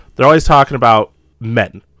 they're always talking about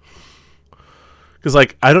men. Because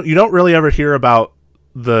like you don't really ever hear about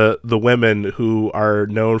the women who are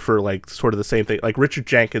known for like sort of the same thing. Like Richard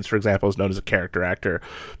Jenkins, for example, is known as a character actor.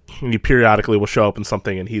 And he periodically will show up in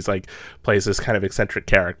something, and he's like plays this kind of eccentric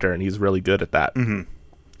character, and he's really good at that. Mm-hmm.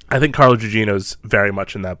 I think Carla Gugino's very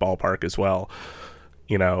much in that ballpark as well.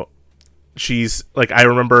 She's like, I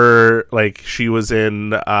remember like she was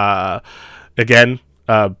in another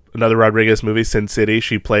Rodriguez movie, Sin City.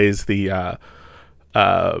 She plays the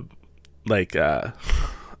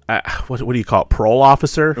what do you call it? Parole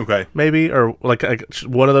officer? Okay. Maybe? Or like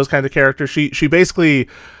one of those kinds of characters. She basically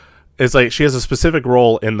is like, she has a specific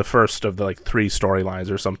role in the first of the like 3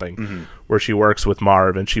 storylines or something, where she works with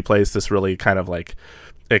Marv, and she plays this really kind of like,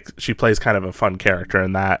 she plays kind of a fun character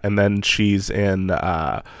in that. And then she's in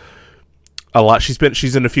a lot.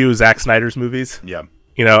 She's in a few Zack Snyder's movies. Yeah.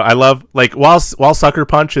 I love, like, while Sucker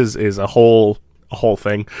Punch is a whole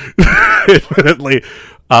thing, admittedly.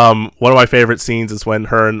 One of my favorite scenes is when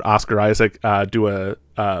her and Oscar Isaac do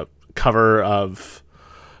a cover of,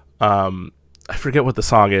 I forget what the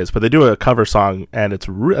song is, but they do a cover song, and it's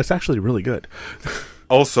actually really good.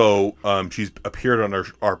 Also, she's appeared on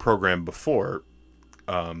our program before,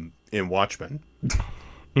 in Watchmen.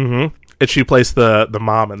 Mm-hmm. And she plays the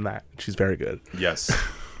mom in that. She's very good. Yes.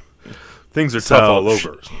 Things are tough all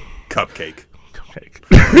over. Cupcake.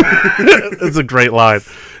 It's a great line.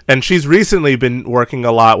 And she's recently been working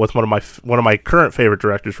a lot with one of my current favorite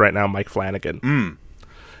directors right now, Mike Flanagan.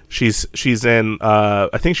 She's in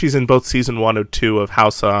I think she's in both season 1 or 2 of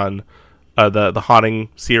House on the Haunting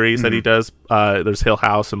series that he does. There's Hill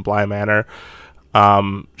House and Bly Manor.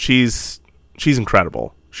 She's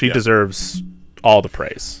incredible. She deserves all the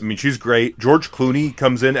praise. I mean, she's great. George Clooney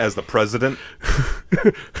comes in as the president.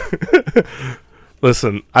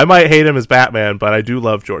 Listen, I might hate him as Batman, but I do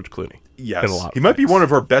love George Clooney. Yes, he might be one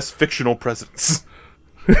of our best fictional presidents.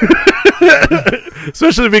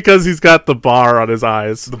 Especially because he's got the bar on his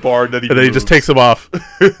eyes. The bar that then he just takes them off.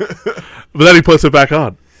 But then he puts it back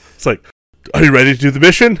on. It's like, are you ready to do the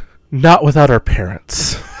mission? Not without our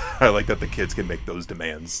parents. I like that the kids can make those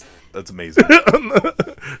demands. That's amazing.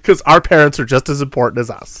 Because our parents are just as important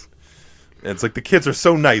as us. And it's like the kids are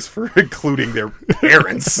so nice for including their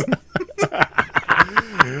parents.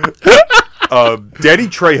 Danny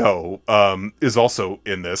Trejo is also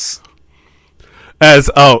in this.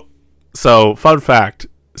 So fun fact.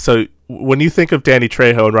 So when you think of Danny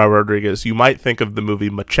Trejo and Robert Rodriguez, you might think of the movie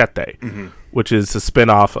Machete, which is a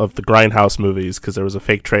spin-off of the Grindhouse movies, because there was a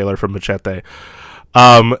fake trailer for Machete.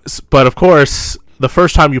 But of course, the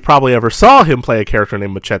first time you probably ever saw him play a character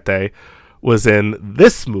named Machete was in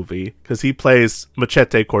this movie, because he plays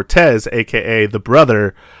Machete Cortez, a.k.a. the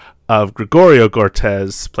brother of Gregorio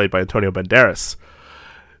Cortez, played by Antonio Banderas.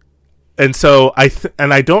 And so I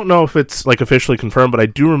don't know if it's like officially confirmed, but I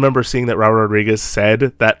do remember seeing that Robert Rodriguez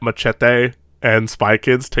said that Machete and Spy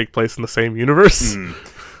Kids take place in the same universe.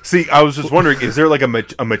 See, I was just wondering, is there like a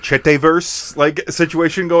Machete-verse like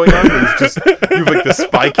situation going on? Where it's just, you have like the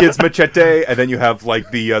Spy Kids Machete, and then you have like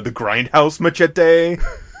the Grindhouse Machete.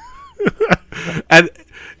 And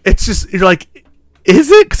it's just, you're like, is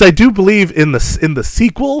it? Because I do believe in the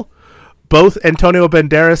sequel, both Antonio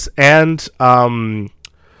Banderas and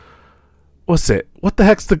what's the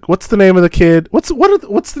name of the kid? What's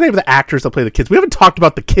the name of the actors that play the kids? We haven't talked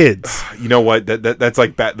about the kids. You know what? That's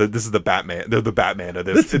like this is the Batman. They're the Batman of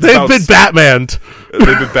this. They've been Batmaned.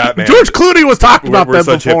 They've been Batman. George Clooney was talking about them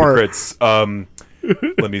such before. Hypocrites.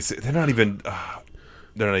 Let me see. They're not even.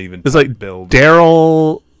 It's like build.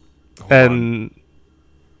 Daryl and.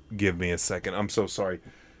 Give me a second. I'm so sorry.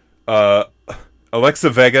 Alexa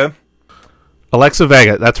Vega.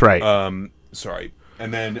 That's right. Sorry.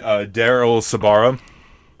 And then Daryl Sabara.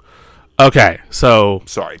 Okay, so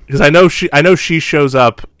Sorry. because I know she shows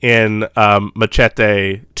up in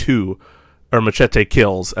Machete 2 or Machete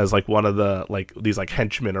Kills as like one of the like these like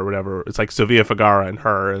henchmen or whatever. It's like Sofia Vergara and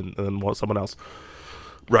her and then someone else.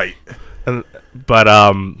 Right. And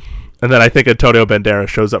then I think Antonio Banderas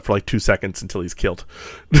shows up for like 2 seconds until he's killed.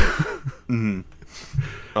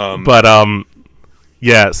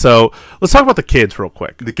 Yeah. So let's talk about the kids real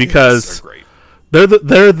quick because are great.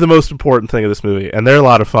 they're the most important thing of this movie, and they're a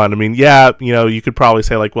lot of fun. I mean, yeah, you could probably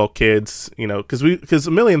say like, well, kids, because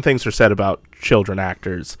a million things are said about children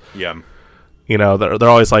actors. Yeah. They're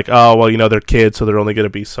always like, oh, well, they're kids, so they're only going to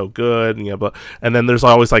be so good. And then there's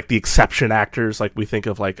always like the exception actors. Like we think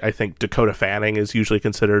of like, I think Dakota Fanning is usually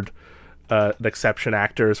considered an exception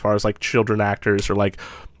actor as far as like children actors, or like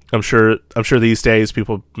I'm sure these days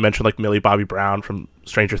people mention like Millie Bobby Brown from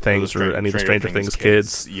Stranger Things or any of the Stranger Things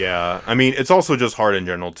kids. Yeah, I mean it's also just hard in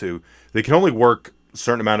general too. They can only work a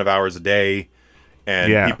certain amount of hours a day,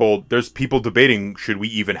 and there's people debating should we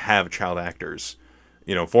even have child actors.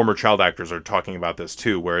 Former child actors are talking about this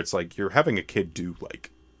too, where it's like you're having a kid do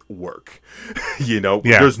like work.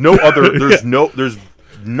 There's no other. There's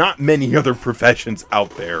not many other professions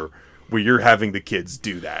out there where you're having the kids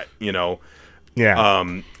do that.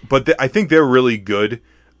 Yeah. But I think they're really good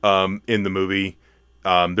in the movie.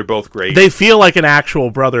 They're both great. They feel like an actual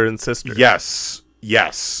brother and sister. Yes.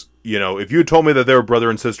 If you had told me that they were brother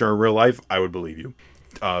and sister in real life, I would believe you.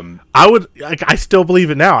 I still believe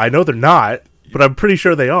it now. I know they're not, but I'm pretty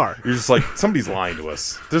sure they are. You're just like, somebody's lying to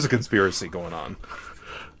us. There's a conspiracy going on.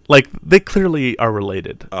 Like, they clearly are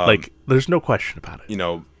related. There's no question about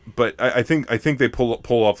it. But I think they pull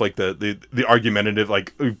off like the argumentative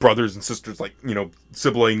like brothers and sisters, like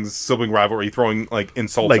sibling rivalry, throwing like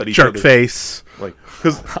insults like at each jerk other. face. Like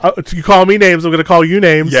because you call me names, I'm gonna call you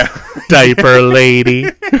names. Yeah, diaper lady.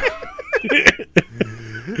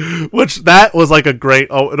 Which that was like a great.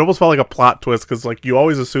 Oh, it almost felt like a plot twist because like you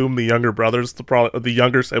always assume the younger brother's the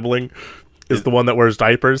younger sibling is the one that wears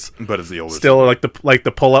diapers, but it's the older. Still sibling. like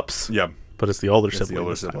the pull-ups. Yeah, but it's the older it's sibling. The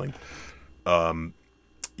older sibling.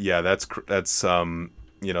 Yeah, that's that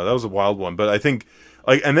was a wild one, but I think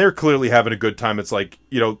like, and they're clearly having a good time. It's like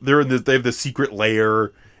they have the secret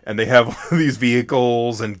lair. And they have these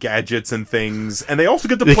vehicles and gadgets and things, and they also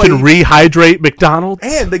get to play. They can rehydrate McDonald's,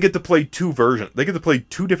 and they get to play two versions. They get to play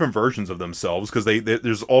two different versions of themselves because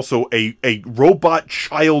there's also a robot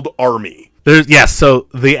child army. So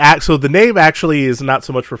the name actually is not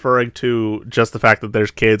so much referring to just the fact that there's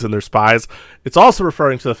kids and they're spies. It's also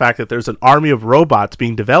referring to the fact that there's an army of robots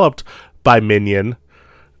being developed by Minion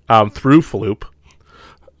through Floop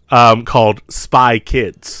called Spy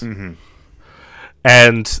Kids. Mm-hmm.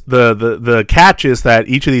 And the catch is that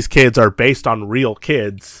each of these kids are based on real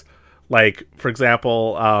kids. Like, for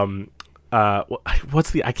example,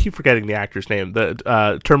 I keep forgetting the actor's name.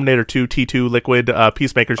 The Terminator 2 T2 Liquid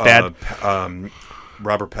Peacemaker's dad.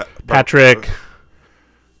 Robert Patrick.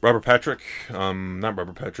 Robert Patrick. Not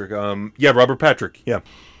Robert Patrick. Robert Patrick. Yeah.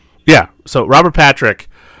 Yeah. So Robert Patrick.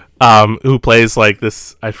 Who plays like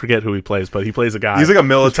this? I forget who he plays, but he plays a guy. He's like a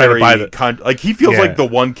military like he feels like the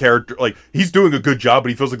one character. Like he's doing a good job,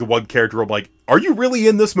 but he feels like the one character. I'm like, are you really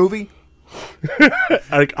in this movie?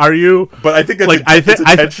 Like, are you? But I think that's it's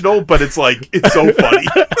intentional. But it's like it's so funny.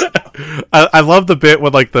 I love the bit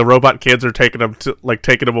when like the robot kids are taking him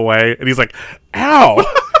away, and he's like, "Ow,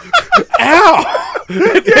 ow."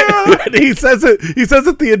 Yeah. And he says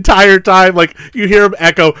it the entire time. Like you hear him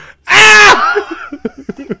echo, "Ah."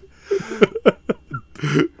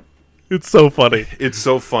 It's so funny. It's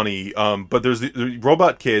so funny. But there's the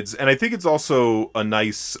robot kids, and I think it's also a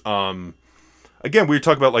nice. Again, we were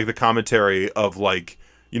talking about like the commentary of like,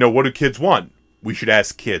 what do kids want? We should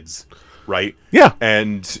ask kids, right? Yeah.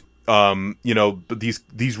 And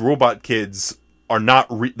these robot kids are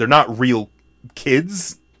they're not real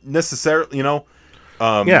kids necessarily.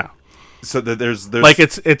 Yeah. So that there's like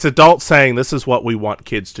it's adults saying this is what we want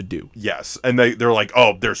kids to do. Yes, and they're like,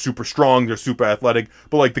 oh, they're super strong, they're super athletic,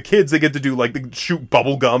 but like the kids, they get to do like they shoot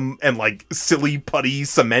bubble gum and like silly putty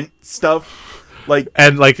cement stuff, like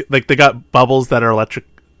they got bubbles that are electric.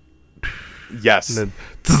 Yes,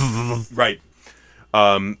 right.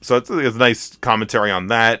 So it's a nice commentary on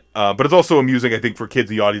that, but it's also amusing, I think, for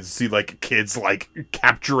kids in the audience to see like kids like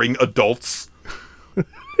capturing adults.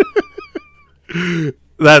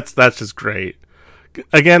 That's just great.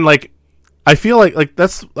 Again, like I feel like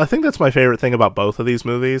I think that's my favorite thing about both of these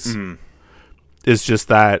movies. Mm. Is just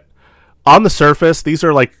that on the surface these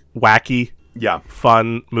are like wacky,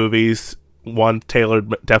 fun movies. One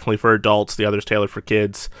tailored definitely for adults, the other's tailored for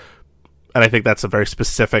kids. And I think that's a very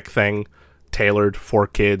specific thing tailored for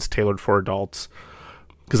kids, tailored for adults.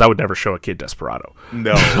 Because I would never show a kid Desperado.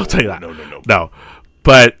 No, I'll tell you that. No.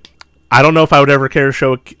 But I don't know if I would ever care to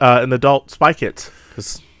show an adult Spy Kids.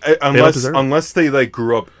 Unless they like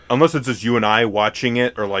grew up, unless it's just you and I watching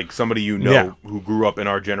it, or like somebody who grew up in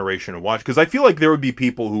our generation and watched. Because I feel like there would be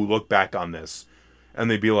people who look back on this and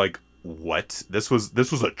they'd be like, "What? This was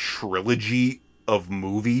a trilogy of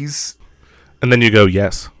movies." And then you go,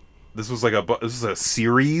 "Yes." This was a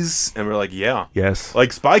series, and we're like, "Yeah, yes."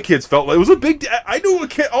 Like Spy Kids felt like it was a big. I knew a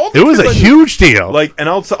kid. It was a huge deal. Like, and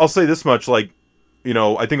I'll say this much, like, you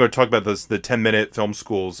know, I think I talked about this, the 10-minute film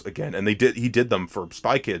schools again, and he did them for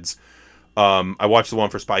Spy Kids. I watched the one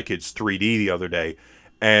for Spy Kids 3D the other day,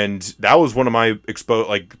 and that was one of my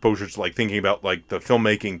exposures, like thinking about like the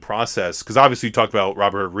filmmaking process, because obviously you talked about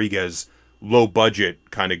Robert Rodriguez, low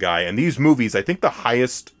budget kind of guy, and these movies, I think the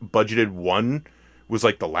highest budgeted one was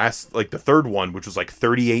like the third one, which was like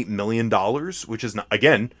 $38 million, which is not,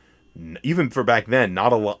 again, even for back then,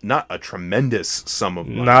 not a tremendous sum of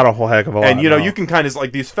money. Not a whole heck of a lot. And you know, you can kind of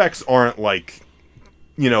like, these effects aren't like,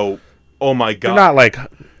 you know, oh my god, they're not like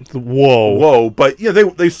whoa, but yeah,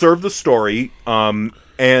 they serve the story, and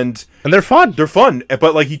they're fun. They're fun,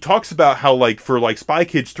 but like he talks about how like for like Spy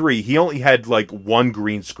Kids 3, he only had like one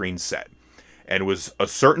green screen set, and it was a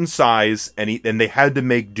certain size, and they had to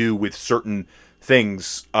make do with certain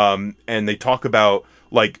things, and they talk about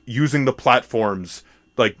like using the platforms,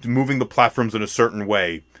 like moving the platforms in a certain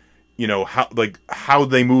way, you know, how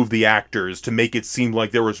they move the actors to make it seem like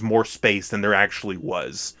there was more space than there actually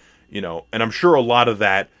was, you know. And I'm sure a lot of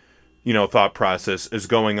that, you know, thought process is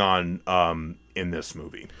going on in this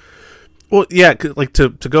movie. Well, yeah, like to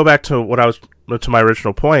go back to my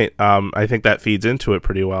original point, I think that feeds into it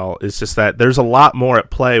pretty well. It's just that there's a lot more at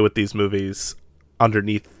play with these movies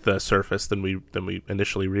underneath the surface than we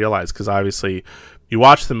initially realized, because obviously you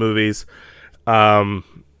watch the movies, and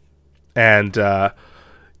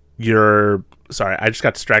you're sorry, I just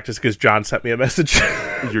got distracted because John sent me a message.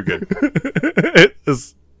 You're good.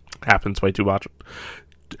 This happens way too much.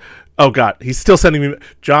 Oh god, he's still sending me.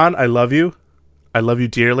 John, I love you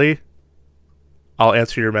dearly. I'll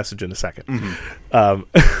answer your message in a second. Mm-hmm.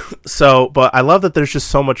 But I love that there's just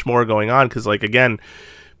so much more going on, because like, again,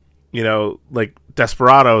 you know, like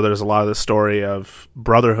Desperado, there's a lot of the story of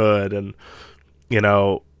brotherhood and, you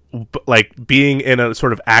know, like being in a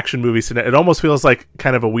sort of action movie. It almost feels like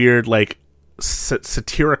kind of a weird, like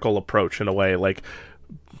satirical approach in a way, like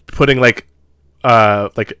putting like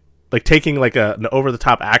taking like an over the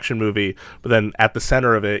top action movie, but then at the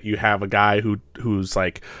center of it, you have a guy who's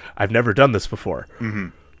like, I've never done this before. Mm-hmm.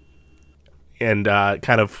 And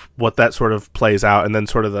kind of what that sort of plays out, and then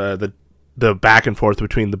sort of the back and forth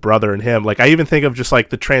between the brother and him. Like, I even think of just like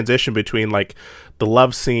the transition between like the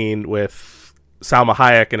love scene with Salma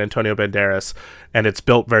Hayek and Antonio Banderas, and it's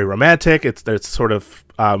built very romantic. There's sort of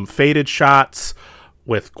faded shots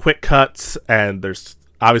with quick cuts, and there's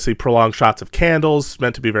obviously prolonged shots of candles,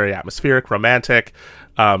 meant to be very atmospheric, romantic,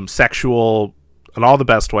 sexual, in all the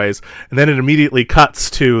best ways. And then it immediately cuts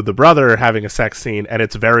to the brother having a sex scene, and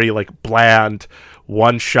it's very like bland,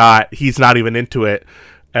 one shot. He's not even into it,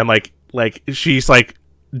 and like she's like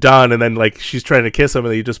done, and then like she's trying to kiss him,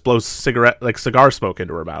 and he just blows cigar smoke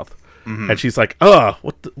into her mouth. Mm-hmm. And she's like, "Ugh,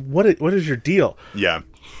 what is your deal?" Yeah.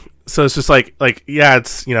 So it's just like yeah,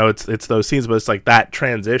 it's, you know, it's those scenes, but it's like that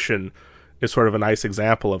transition is sort of a nice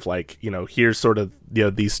example of like, you know, here's sort of, you know,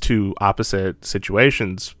 these two opposite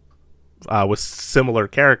situations with similar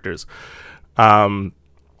characters. And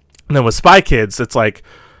then with Spy Kids, it's like,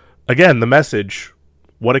 again, the message,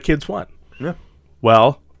 what do kids want? Yeah.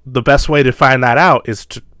 Well, the best way to find that out is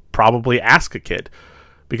to probably ask a kid,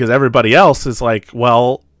 because everybody else is like,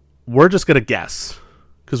 well, we're just going to guess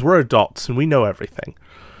because we're adults and we know everything.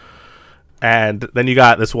 And then you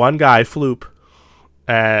got this one guy, Floop,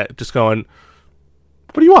 just going,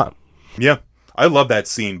 what do you want? Yeah. I love that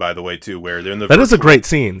scene, by the way, too, where they're in the That is a great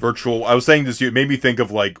scene. I was saying this, it made me think of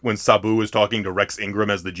like when Sabu was talking to Rex Ingram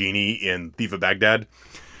as the genie in Thief of Baghdad.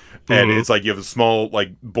 And it's like you have a small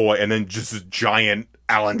like boy and then just a giant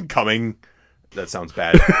Alan Cumming. That sounds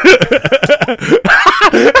bad.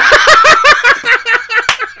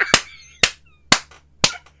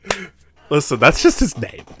 Listen, that's just his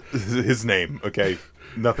name. His name, okay.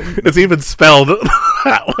 Nothing. It's even spelled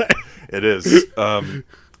that way. It is. I'm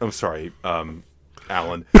sorry, Alan.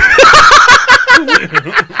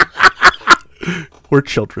 We're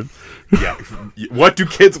children. Yeah. What do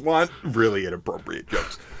kids want? Really inappropriate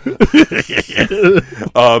jokes.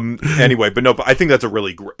 Anyway, but I think that's a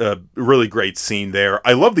really great scene there.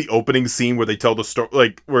 I love the opening scene where they tell the story,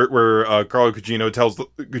 like where Carla Gugino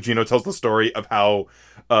tells the story of how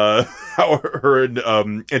her and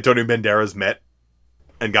Antonio Banderas met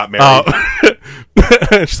and got married.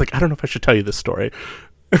 She's like, I don't know if I should tell you this story.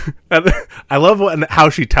 And I love how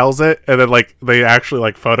she tells it, and then like they actually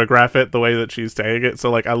like photograph it the way that she's saying it. So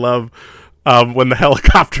like I love when the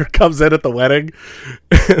helicopter comes in at the wedding,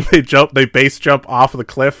 and they base jump off of the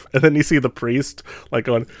cliff, and then you see the priest like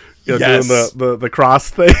going, doing the cross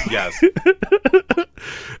thing. Yes.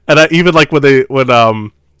 And even like when they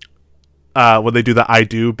do the I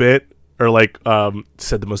do bit, or like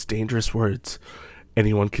said the most dangerous words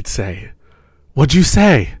anyone could say. What'd you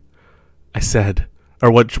say? I said. Or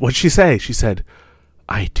what'd she say? She said,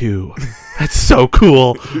 I do. That's so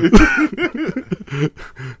cool.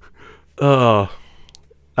 Oh,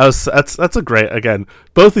 that's a great, again,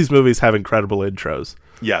 both these movies have incredible intros.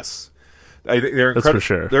 Yes. They're that's for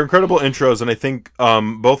sure. They're incredible intros, and I think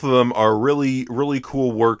both of them are really, really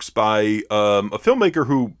cool works by a filmmaker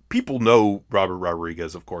who people know, Robert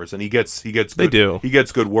Rodriguez, of course, and he gets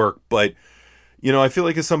good work, but I feel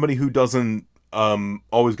like as somebody who doesn't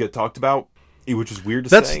always get talked about, which is weird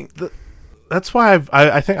to say. That's why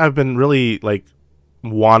I think I've been really like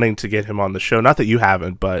wanting to get him on the show. Not that you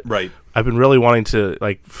haven't, but right. I've been really wanting to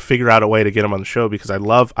like figure out a way to get him on the show because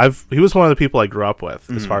he was one of the people I grew up with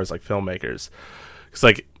as far as like filmmakers. It's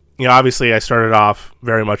like, obviously I started off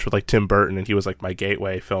very much with like Tim Burton, and he was like my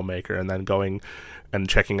gateway filmmaker, and then going and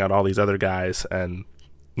checking out all these other guys. And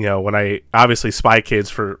when obviously Spy Kids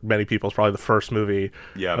for many people is probably the first movie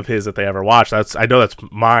of his that they ever watched. I know that's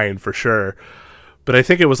mine for sure. But I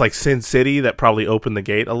think it was like Sin City that probably opened the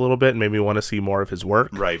gate a little bit and made me want to see more of his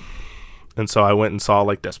work. Right. And so I went and saw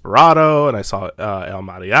like Desperado, and I saw El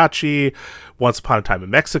Mariachi, Once Upon a Time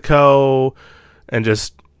in Mexico, and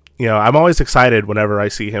just, I'm always excited whenever I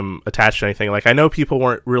see him attached to anything. Like I know people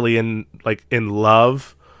weren't really in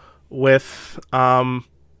love with the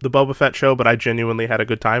Boba Fett show, but I genuinely had a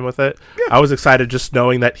good time with it. Yeah. I was excited just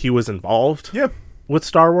knowing that he was involved with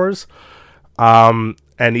Star Wars.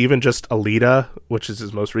 And even just Alita, which is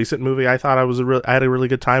his most recent movie, I thought I had a really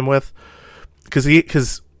good time with, because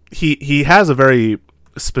he has a very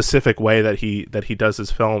specific way that he does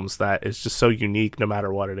his films that is just so unique no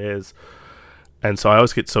matter what it is. And so I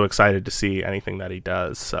always get so excited to see anything that he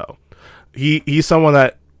does. So he's someone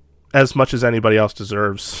that, as much as anybody else,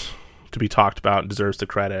 deserves to be talked about and deserves the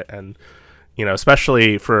credit, and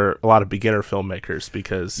especially for a lot of beginner filmmakers,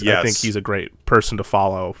 because I think he's a great person to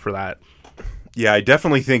follow for that. Yeah, I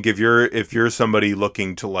definitely think if you're somebody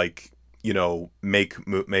looking to like,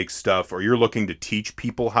 make stuff, or you're looking to teach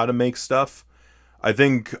people how to make stuff, I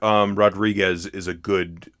think Rodriguez is a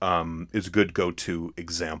good go-to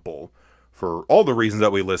example for all the reasons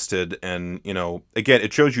that we listed. And again,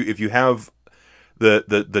 it shows you if you have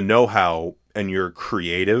the know-how and you're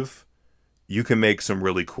creative, you can make some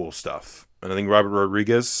really cool stuff. And I think Robert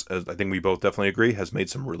Rodriguez, as I think we both definitely agree, has made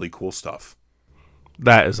some really cool stuff.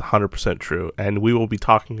 That is 100% true, and we will be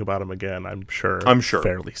talking about him again, I'm sure,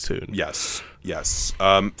 fairly soon. Yes.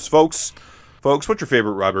 So folks, what's your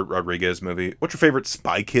favorite Robert Rodriguez movie? What's your favorite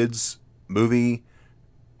Spy Kids movie?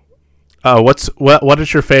 What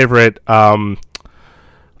is your favorite one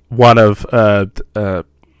of I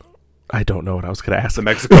don't know what I was going to ask. The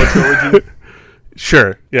Mexico trilogy?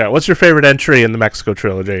 Sure. Yeah. What's your favorite entry in the Mexico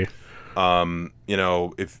trilogy?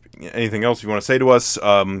 If anything else you want to say to us,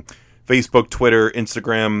 Facebook, Twitter,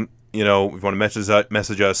 Instagram, if you want to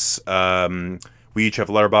message us. We each have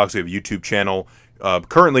a letterbox. We have a YouTube channel.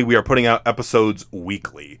 Currently, we are putting out episodes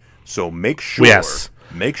weekly, so make sure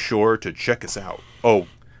to check us out. Oh,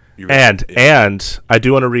 and I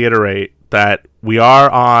do want to reiterate that we are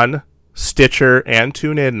on Stitcher and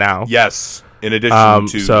TuneIn now. Yes, in addition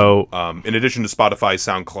to Spotify,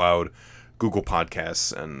 SoundCloud, Google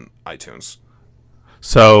Podcasts, and iTunes.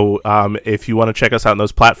 So if you want to check us out on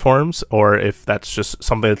those platforms, or if that's just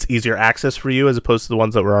something that's easier access for you as opposed to the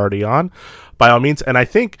ones that we're already on, by all means. And I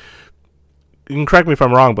think, you can correct me if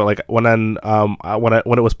I'm wrong, but like when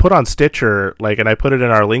it was put on Stitcher, like, and I put it in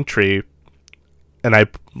our link tree, and I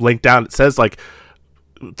linked down, it says like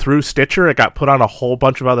through Stitcher it got put on a whole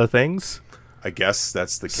bunch of other things. I guess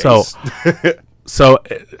that's the case. So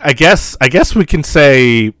I guess we can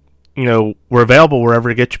say, we're available wherever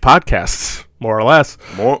you get your podcasts. More or less.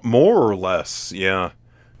 More or less, yeah.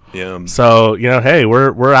 So hey,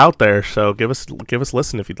 we're out there. So give us a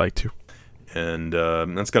listen if you'd like to. And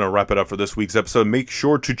that's gonna wrap it up for this week's episode. Make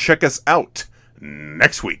sure to check us out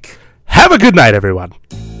next week. Have a good night, everyone.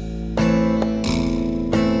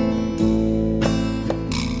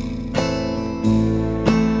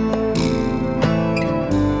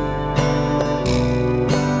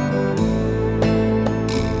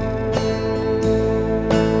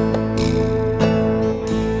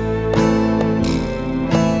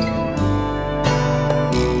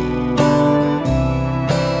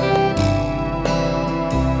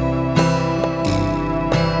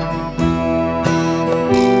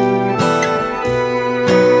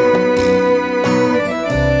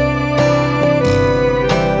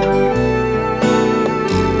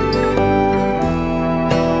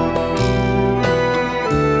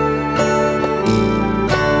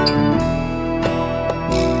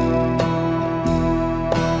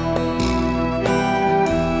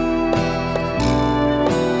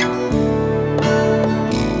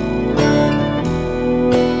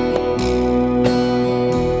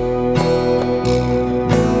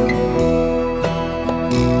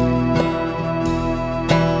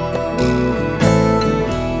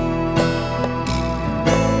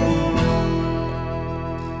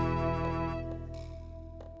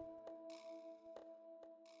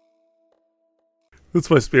 That's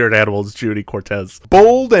my spirit animal, is Judy Cortez.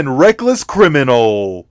 Bold and reckless criminal.